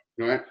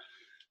 Right.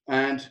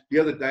 And the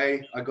other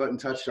day I got in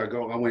touch. I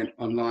went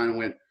online and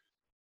went,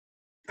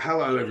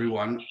 "Hello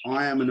everyone.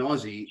 I am an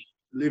Aussie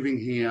living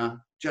here.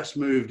 Just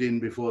moved in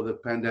before the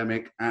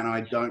pandemic, and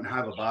I don't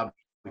have a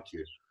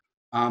barbecue.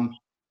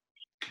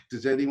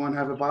 Does anyone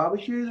have a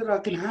barbecue that I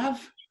can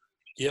have?"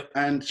 Yep.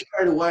 And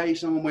straight away,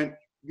 someone went,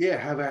 "Yeah,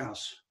 have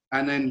ours,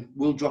 and then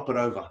we'll drop it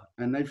over."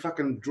 And they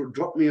fucking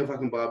dropped me a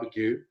fucking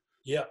barbecue.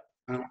 Yep.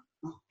 And I'm like,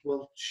 oh,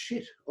 well,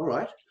 shit, all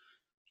right.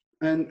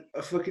 And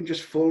I fucking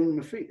just fallen on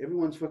my feet.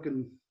 Everyone's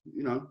fucking,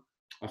 you know,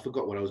 I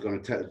forgot what I was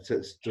going to tell.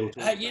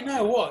 Hey, you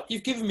know what?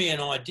 You've given me an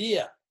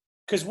idea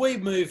because we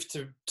moved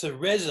to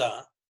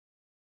Reza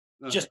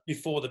just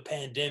before the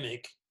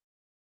pandemic,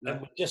 and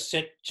we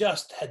had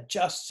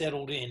just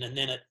settled in, and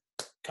then it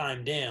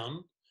came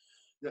down.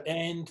 Yeah.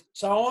 And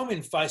so I'm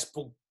in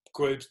Facebook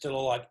groups that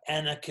are like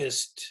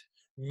anarchist,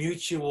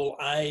 mutual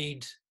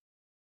aid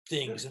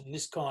things and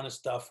this kind of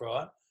stuff,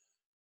 right?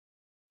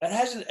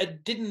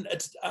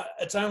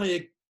 It's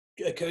only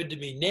occurred to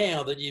me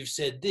now that you've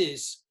said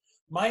this.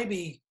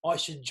 Maybe I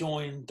should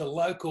join the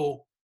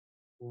local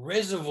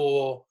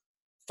reservoir,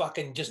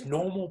 fucking just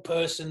normal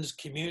person's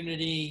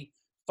community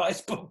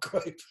Facebook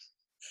group.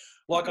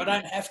 Like I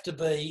don't have to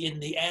be in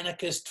the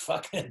anarchist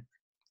fucking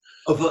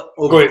of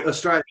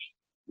Australia.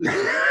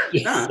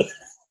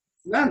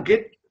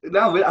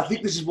 No, I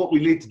think this is what we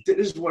need to do.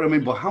 This is what I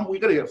mean by humble. We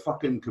got to get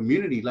fucking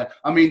community. Like,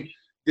 I mean,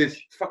 there's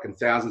fucking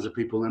thousands of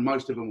people, and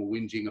most of them are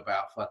whinging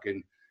about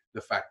fucking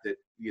the fact that,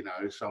 you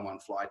know, someone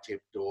fly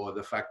tipped, or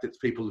the fact that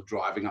people are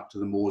driving up to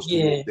the moors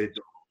to walk their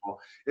dog.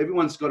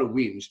 Everyone's got a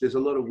whinge. There's a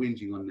lot of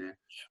whinging on there.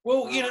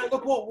 Well, you know,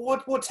 look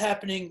what's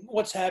happening.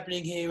 What's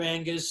happening here,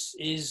 Angus,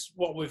 is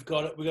what we've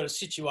got. We've got a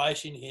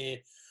situation here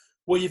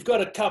where you've got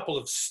a couple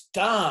of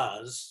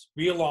stars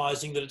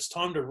realizing that it's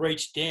time to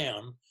reach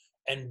down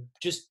and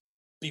just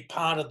be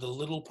part of the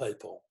little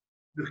people.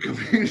 The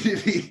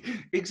community,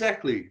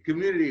 exactly.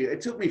 Community.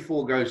 It took me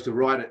 4 goes to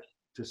write it,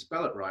 to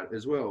spell it right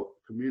as well.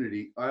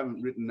 Community. I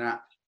haven't written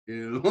that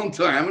in a long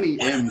time. How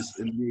many M's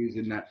and U's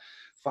in that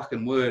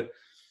fucking word?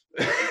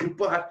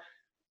 but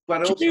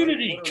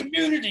community, also,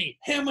 community.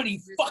 How many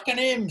fucking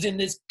M's in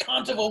this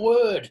cunt of a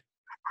word?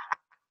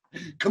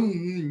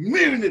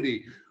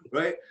 Community,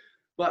 right?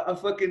 But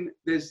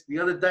there's the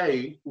other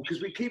day,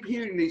 because we keep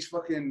hearing these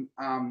fucking,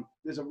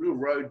 there's a real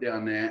road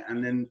down there,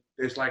 and then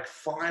there's like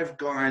 5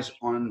 guys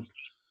on,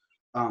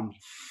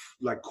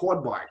 like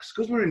quad bikes.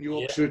 Because we're in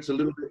Yorkshire, it's a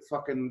little bit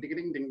fucking ding,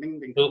 ding, ding,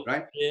 ding,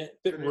 right? Yeah,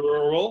 bit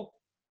rural.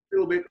 A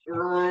little bit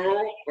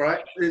rural,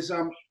 right? There's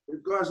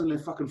guys on their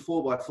fucking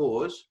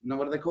 4x4s. You know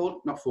what are they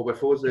called? Not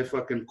 4x4s, they're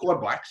fucking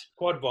quad bikes.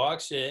 Quad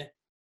bikes, yeah.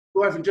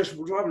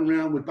 Driving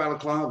around with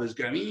balaclavas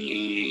going,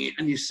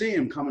 and you see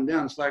them coming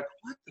down. It's like,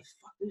 what the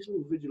fuck, these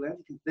little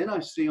vigilantes. Then I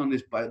see on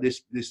this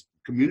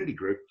community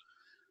group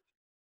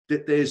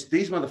that these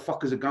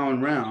motherfuckers are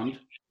going around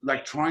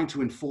like trying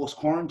to enforce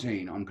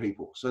quarantine on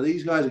people. So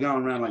these guys are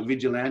going around like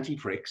vigilante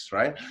pricks,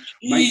 right?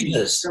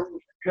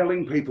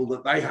 Telling people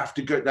that they have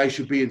to go, they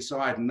should be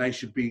inside and they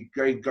should be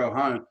go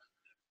home.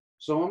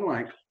 So I'm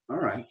like, all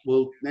right,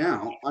 well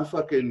now I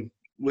fucking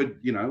would,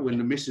 you know, when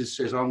the missus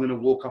says I'm going to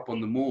walk up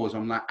on the moors,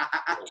 I'm like,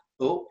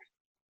 oh,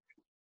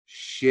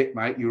 shit,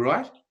 mate, you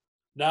right?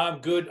 No, I'm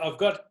good. I've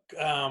got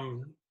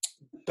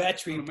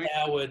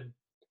battery-powered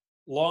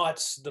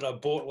lights that I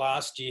bought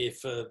last year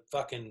for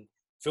fucking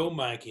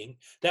filmmaking.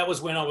 That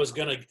was when I was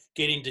going to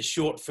get into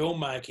short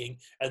filmmaking,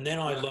 and then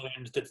I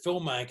learned that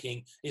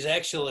filmmaking is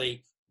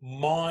actually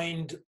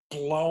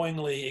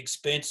mind-blowingly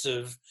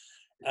expensive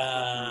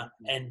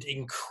and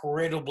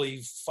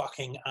incredibly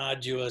fucking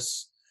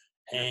arduous.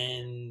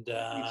 And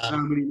so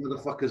many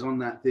motherfuckers on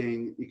that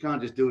thing. You can't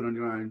just do it on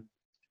your own.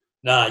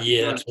 Nah,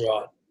 yeah, that's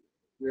right.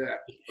 Yeah.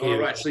 All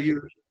right. So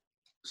you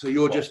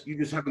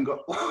just haven't got.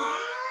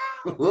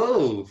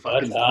 Whoa,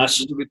 fucking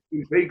little bit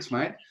Twin Peaks,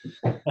 mate.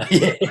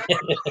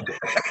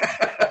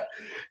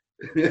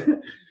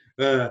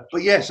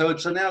 But yeah, so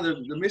now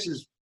the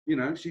missus, you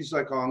know, she's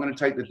like, oh, I'm going to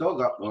take the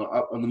dog up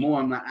on the moor.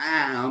 I'm like,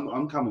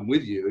 I'm coming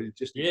with you.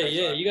 Just yeah.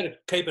 You got to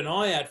keep an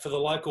eye out for the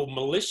local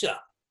militia.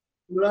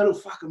 The little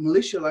fucking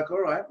militia, like,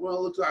 all right,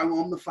 well, look,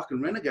 I'm the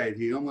fucking renegade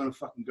here. I'm going to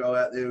fucking go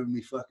out there with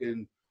my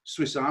fucking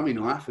Swiss Army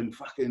knife and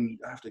fucking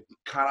have to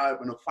cut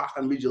open a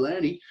fucking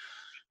vigilante.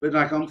 But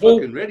like, I'm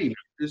fucking ready.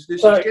 This is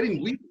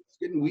getting weird. It's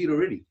getting weird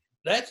already.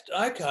 That's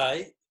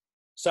okay.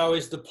 So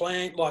is the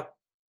plan, like,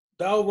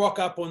 they'll rock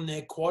up on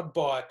their quad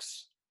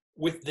bikes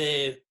with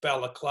their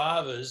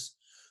balaclavas.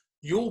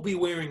 You'll be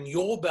wearing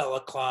your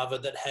balaclava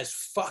that has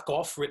 "fuck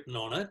off" written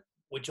on it,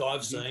 which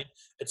I've seen.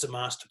 It's a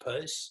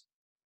masterpiece.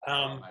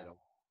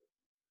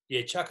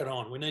 Yeah, chuck it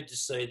on. We need to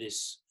see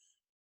this.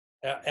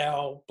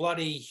 Our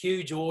bloody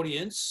huge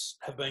audience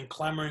have been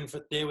clamouring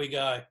for. There we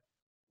go.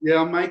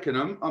 Yeah, I'm making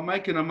them,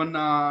 and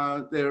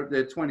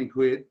they're 20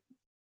 quid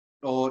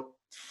or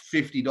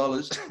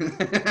 $50.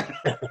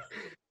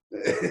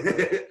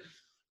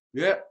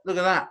 Yeah, look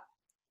at that.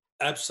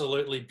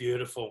 Absolutely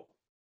beautiful.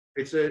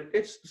 It's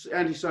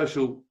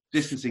antisocial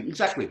distancing,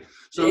 exactly.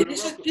 So yeah,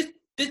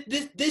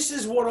 this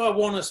is what I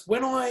want to.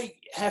 When I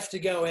have to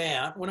go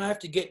out, when I have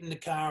to get in the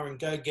car and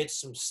go get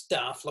some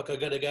stuff, like I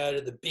got to go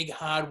to the big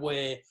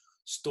hardware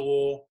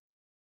store,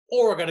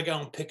 or I got to go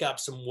and pick up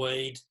some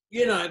weed.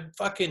 You know,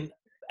 fucking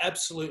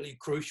absolutely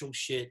crucial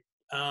shit.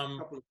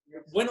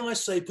 When I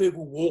see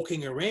people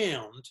walking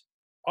around,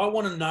 I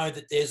want to know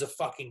that there's a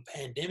fucking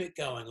pandemic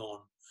going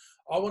on.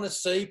 I want to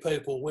see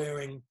people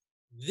wearing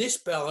this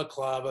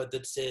balaclava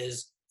that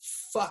says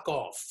 "fuck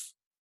off,"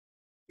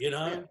 you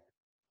know.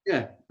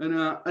 Yeah, and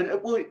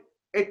well,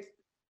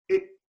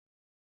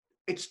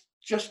 it's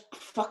just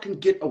fucking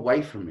get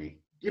away from me.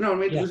 You know what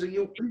I mean? Because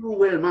people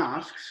wear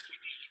masks,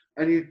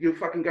 and you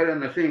fucking go down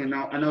the thing, and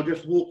they'll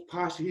just walk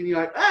past you, and you're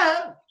like,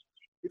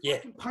 you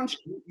fucking punch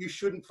me, you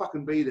shouldn't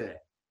fucking be there.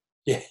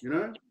 Yeah, you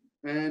know.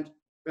 And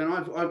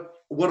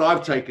what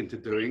I've taken to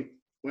doing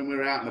when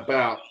we're out and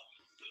about,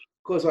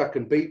 because I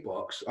can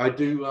beatbox, I've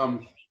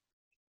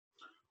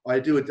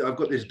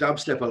got this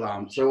dubstep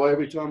alarm. So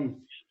every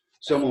time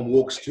someone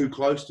walks too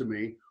close to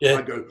me,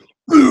 I go,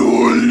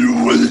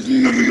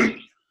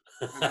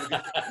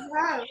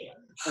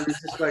 and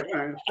it's just like,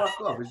 no,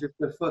 fuck off. It's just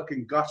the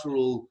fucking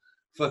guttural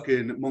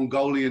fucking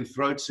Mongolian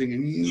throat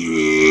singing,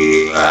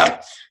 you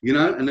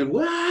know, and then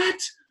what?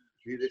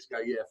 You just go,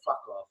 yeah,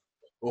 fuck off.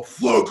 Or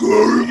fuck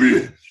off.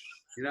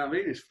 You know what I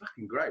mean? It's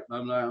fucking great.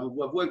 I'm like,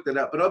 I've worked it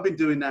out, but I've been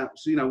doing that.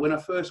 So, you know, when I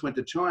first went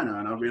to China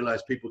and I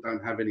realized people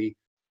don't have any,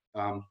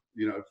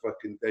 you know,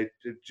 fucking, they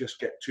just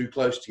get too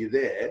close to you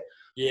there.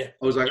 Yeah.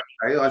 I was like,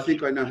 okay, I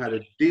think I know how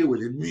to deal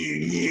with it.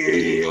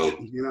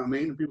 You know what I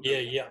mean? People go,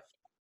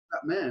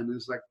 that man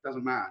is like,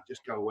 doesn't matter.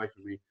 Just go away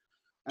from me.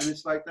 And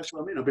it's like, that's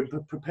what I mean. I've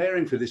been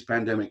preparing for this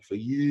pandemic for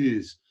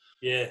years.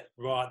 Yeah,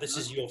 right. This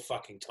is your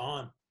fucking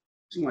time.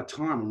 This is my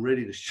time. I'm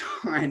ready to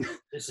shine.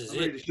 This is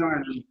ready to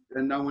shine,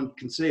 and no one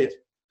can see it.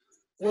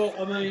 Well,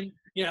 I mean,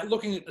 you know,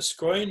 looking at the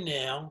screen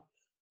now,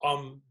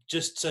 I'm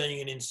just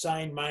seeing an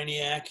insane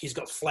maniac. He's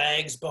got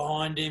flags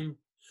behind him,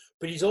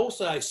 but he's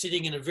also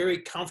sitting in a very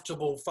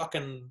comfortable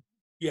fucking,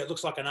 it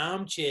looks like an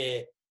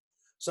armchair.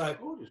 So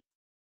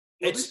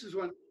this is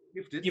one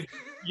gifted.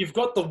 You've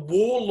got the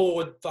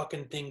warlord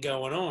fucking thing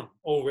going on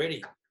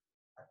already.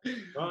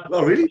 Right?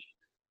 Oh, really?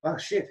 Oh,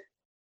 shit.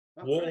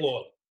 Okay.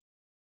 Warlord.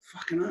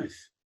 Fucking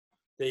oath.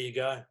 There you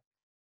go.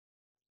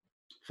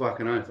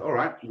 Fucking oath. All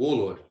right.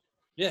 Warlord.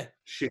 Yeah.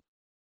 Shit.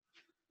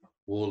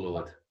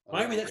 Warlord.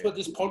 Maybe that's what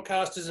this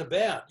podcast is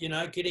about, you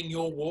know, getting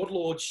your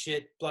warlord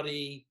shit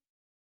bloody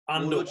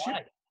underway.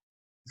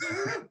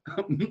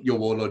 Your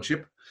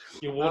warlordship.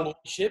 Your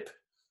warlordship.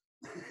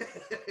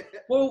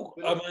 Well,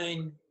 I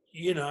mean,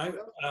 you know.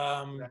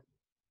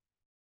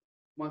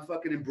 My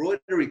fucking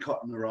embroidery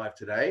cotton arrived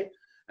today,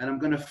 and I'm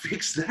going to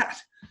fix that.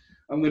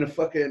 I'm going to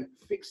fucking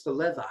fix the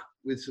leather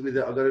with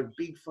I've got a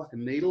big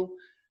fucking needle,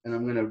 and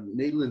I'm going to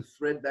needle and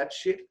thread that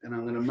shit, and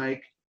I'm going to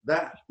make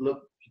that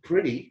look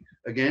pretty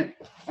again.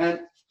 And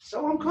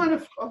so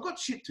I've got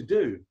shit to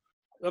do.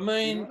 I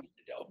mean,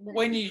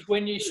 when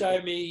you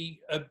show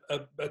me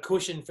a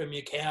cushion from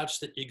your couch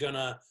that you're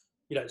gonna,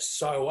 you know,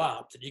 sew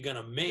up, that you're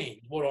gonna mend,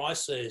 what I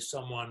see is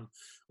someone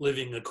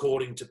living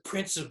according to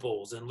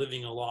principles and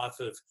living a life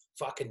of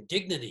fucking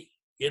dignity.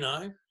 You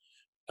know,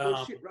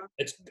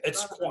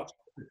 it's quite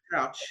the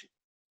couch.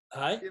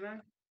 Hey, you know,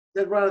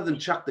 that rather than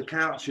chuck the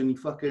couch and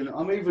fucking,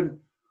 I'm even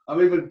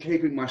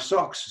keeping my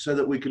socks so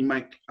that we can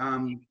make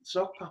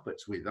sock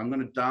puppets with. I'm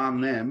going to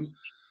darn them,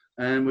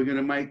 and we're going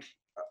to make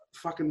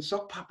fucking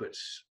sock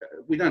puppets.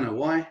 We don't know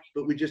why,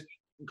 but we just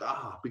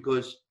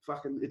because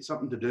fucking it's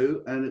something to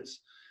do, and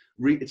it's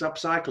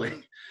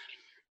upcycling.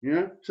 You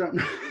know,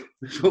 something.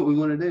 That's what we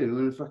want to do.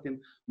 We want to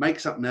fucking make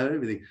something out of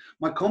everything.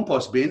 My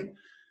compost bin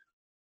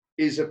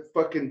is an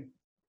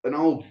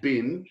old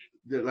bin,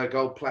 like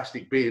old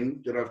plastic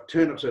bin that I've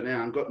turned upside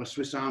down, got my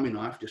Swiss Army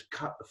knife, just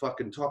cut the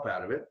fucking top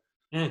out of it.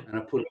 And I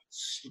put a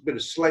bit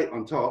of slate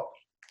on top.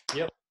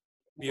 Yep.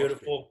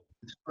 Beautiful.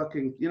 It's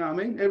fucking, you know what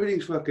I mean?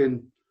 Everything's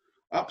fucking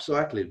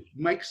upcycling.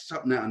 Make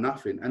something out of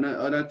nothing. And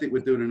I don't think we're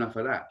doing enough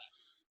of that.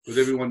 Because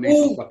everyone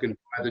needs to fucking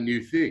buy the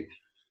new thing.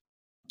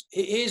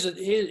 Here's a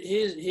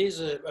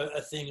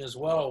thing as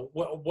well.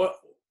 What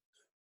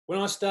when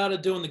I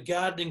started doing the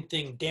gardening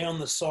thing down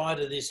the side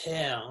of this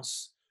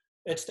house,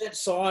 it's that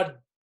side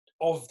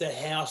of the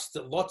house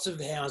that lots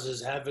of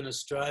houses have in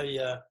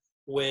Australia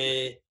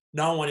where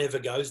no one ever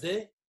goes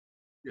there.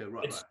 Yeah,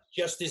 right. It's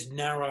just this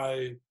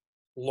narrow,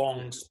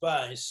 long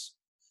space.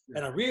 Yeah.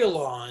 And I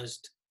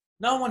realised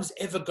no one's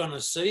ever going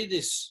to see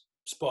this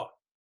spot.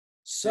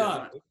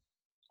 So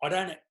I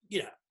don't,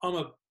 I'm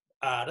an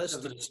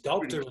artist and a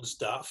sculptor and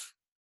stuff.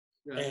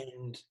 Yeah.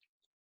 And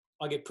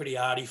I get pretty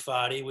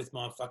arty-farty with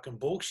my fucking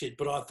bullshit.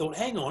 But I thought,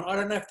 hang on, I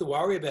don't have to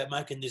worry about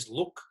making this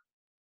look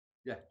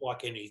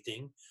like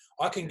anything.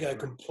 I can go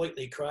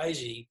completely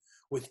crazy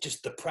with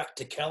just the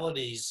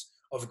practicalities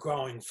of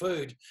growing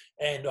food.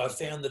 And I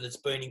found that it's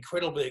been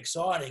incredibly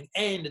exciting,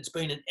 and it's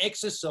been an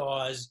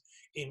exercise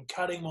in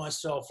cutting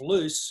myself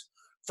loose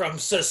from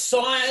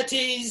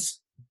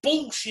society's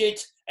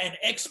bullshit and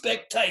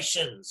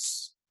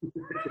expectations.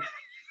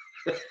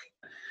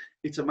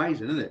 It's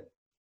amazing, isn't it?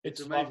 It's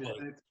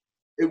amazing.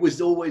 It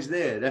was always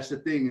there. That's the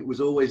thing. It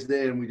was always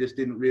there, and we just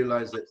didn't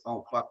realize that.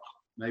 Oh fuck!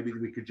 Maybe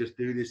we could just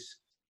do this.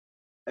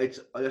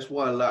 That's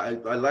why I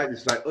like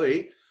this. Like,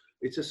 oi,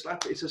 it's a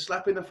slap. It's a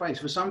slap in the face.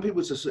 For some people,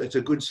 it's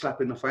a good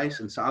slap in the face,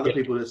 and some other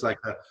people, it's like,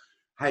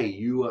 hey,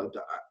 you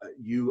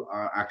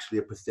are actually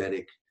a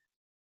pathetic.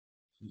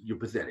 You're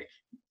pathetic.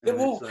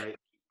 And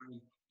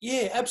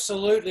yeah,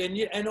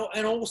 absolutely, and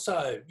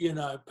also,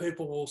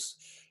 people will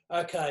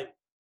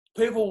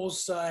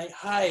say,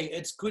 hey,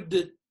 it's good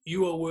that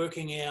you are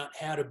working out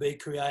how to be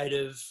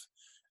creative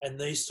and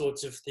these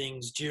sorts of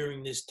things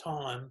during this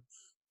time.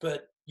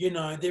 But,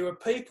 there are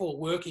people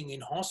working in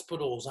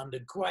hospitals under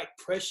great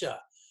pressure.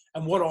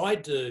 And what I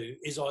do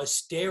is I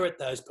stare at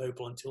those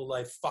people until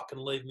they fucking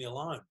leave me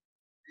alone.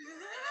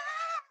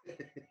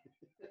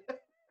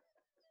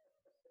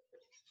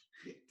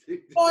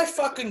 My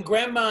fucking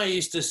grandma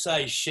used to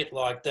say shit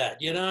like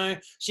that,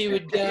 She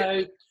would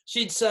go,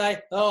 she'd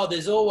say, oh,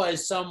 there's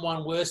always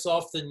someone worse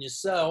off than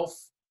yourself.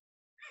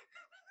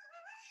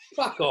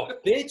 Fuck off,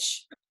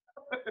 bitch.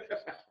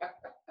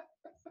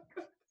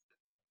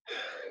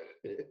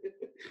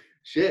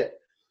 Shit.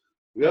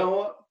 You know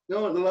what? The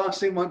last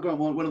thing one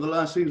of the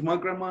last things my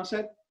grandma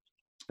said?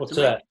 What's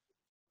that?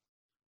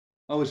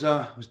 I was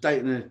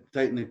dating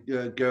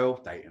a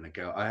girl.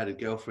 I had a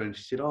girlfriend.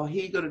 She said, "Oh,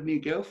 he got a new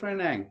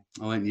girlfriend, Ang."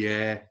 I went,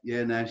 "Yeah."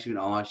 No. She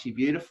went, "Oh, is she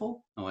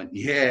beautiful?" I went,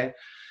 "Yeah."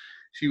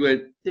 She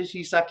went, "Does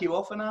she suck you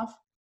off enough?"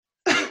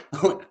 I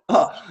went,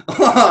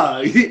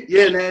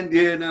 yeah, Nan.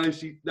 Yeah, no,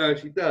 she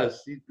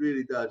does. She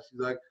really does. She's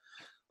like,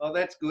 "Oh,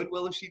 that's good.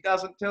 Well, if she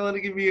doesn't, tell her to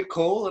give me a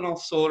call, and I'll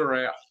sort her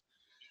out."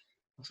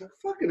 I was like,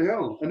 fucking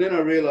hell. And then I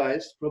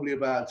realized probably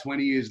about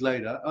 20 years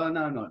later,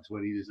 not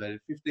 20 years later,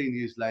 15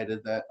 years later,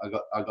 that I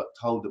got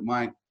told that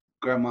my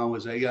grandma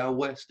was a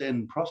West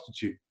End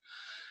prostitute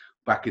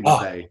back in the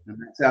day. And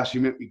that's how she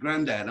met my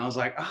granddad. And I was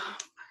like,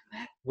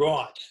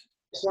 right.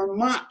 So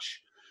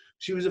much.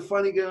 She was a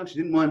funny girl. She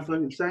didn't mind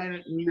fucking saying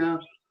it.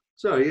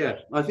 So, yeah,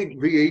 I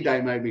think VE Day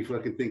made me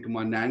fucking think of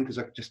my nan, because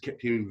I just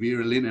kept hearing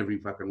Vera Lynn every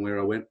fucking where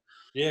I went.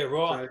 Yeah,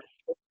 right.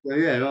 So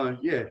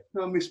yeah,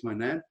 I miss my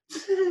nan.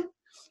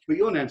 But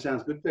your nan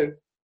sounds good too.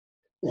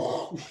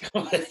 Oh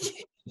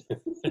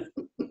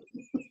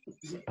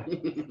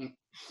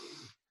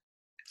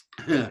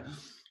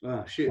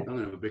shit! I'm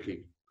gonna have a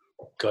bicky.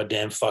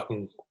 Goddamn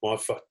fucking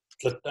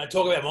don't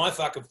talk about my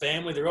fucking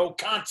family. They're all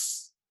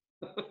cunts.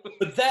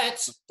 But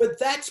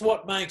that's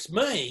what makes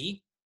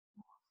me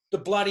the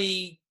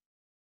bloody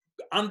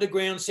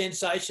underground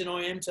sensation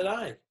I am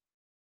today.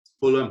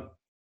 Fulham.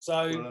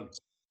 So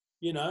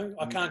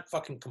I can't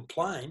fucking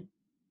complain.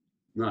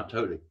 No,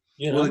 totally.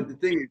 Well, the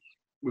thing is,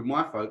 with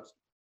my folks,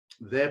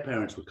 their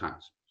parents were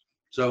cunts.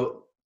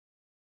 So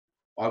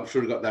I've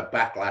sort of got that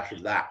backlash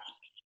of that.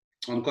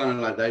 I'm kind of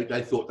like,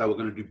 they thought they were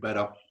going to do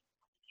better.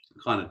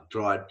 Kind of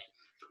tried,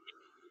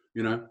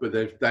 but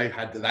they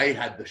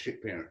had the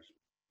shit parents.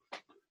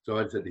 So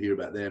I just had to hear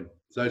about them.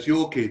 So it's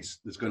your kids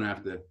that's going to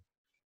have to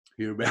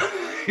hear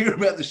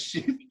about the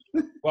shit.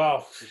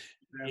 Well,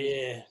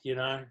 yeah,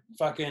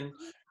 fucking,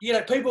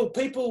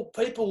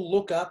 people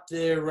look up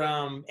their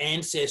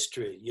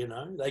ancestry,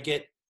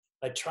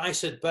 they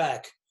trace it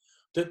back.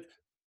 That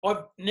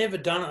I've never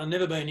done it. I've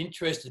never been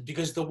interested,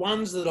 because the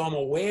ones that I'm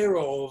aware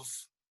of,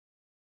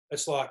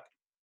 it's like,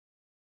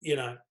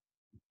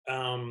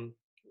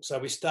 so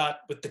we start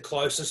with the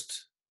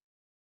closest,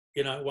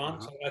 one. Uh-huh.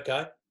 So,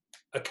 okay,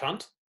 a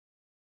cunt.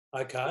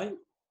 Okay.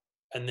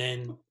 And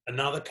then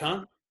another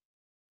cunt,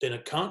 then a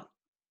cunt,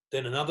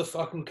 then another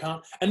fucking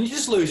cunt, and you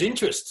just lose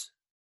interest.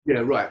 Yeah,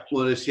 right.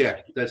 Well, that's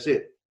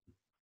it.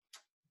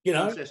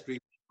 Ancestry.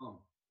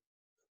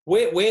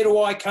 Where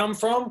do I come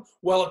from?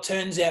 Well, it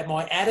turns out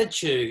my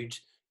attitude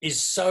is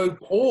so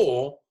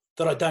poor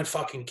that I don't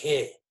fucking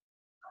care.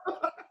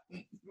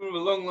 We're a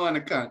long line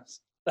of cunts.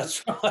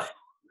 That's right.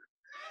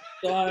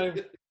 So.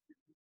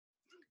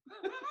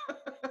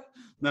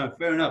 No,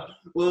 fair enough.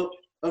 Well,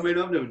 I mean,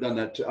 I've never done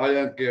that. I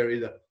don't care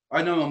either.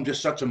 I know I'm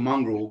just such a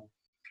mongrel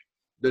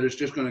that is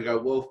just going to go,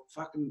 well,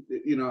 fucking,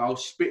 you know, I'll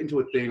spit into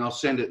a thing, I'll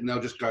send it, and they'll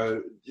just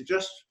go,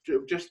 just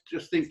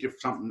think of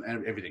something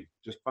and everything.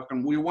 Just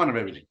fucking, we're one of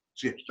everything.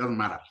 Shit, doesn't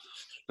matter.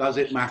 Does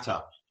it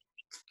matter?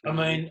 I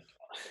mean,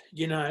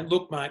 you know,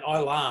 look, mate, I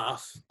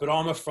laugh, but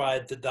I'm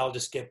afraid that they'll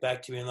just get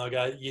back to me and they'll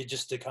go, "You're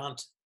just a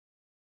cunt."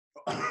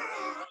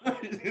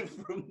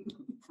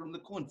 from the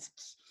cunts.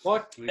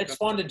 Like, it's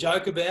fun to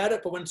joke about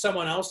it, but when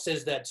someone else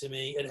says that to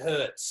me, it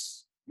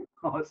hurts.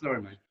 Oh,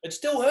 sorry, mate. It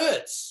still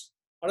hurts.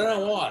 I don't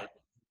know why.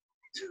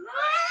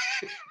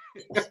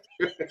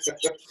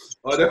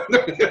 I don't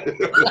know.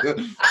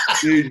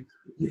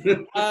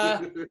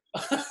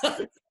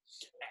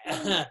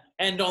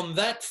 And on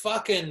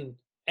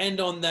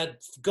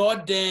that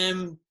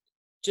goddamn,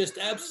 just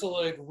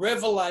absolute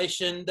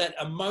revelation, that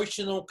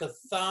emotional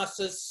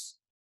catharsis,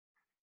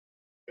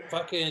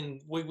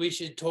 fucking, we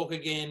should talk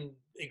again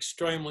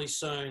extremely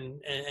soon,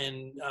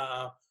 and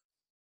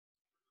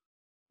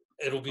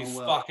it'll be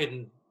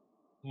fucking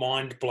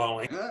mind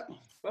blowing. Yeah,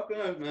 fucking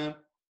oath, man.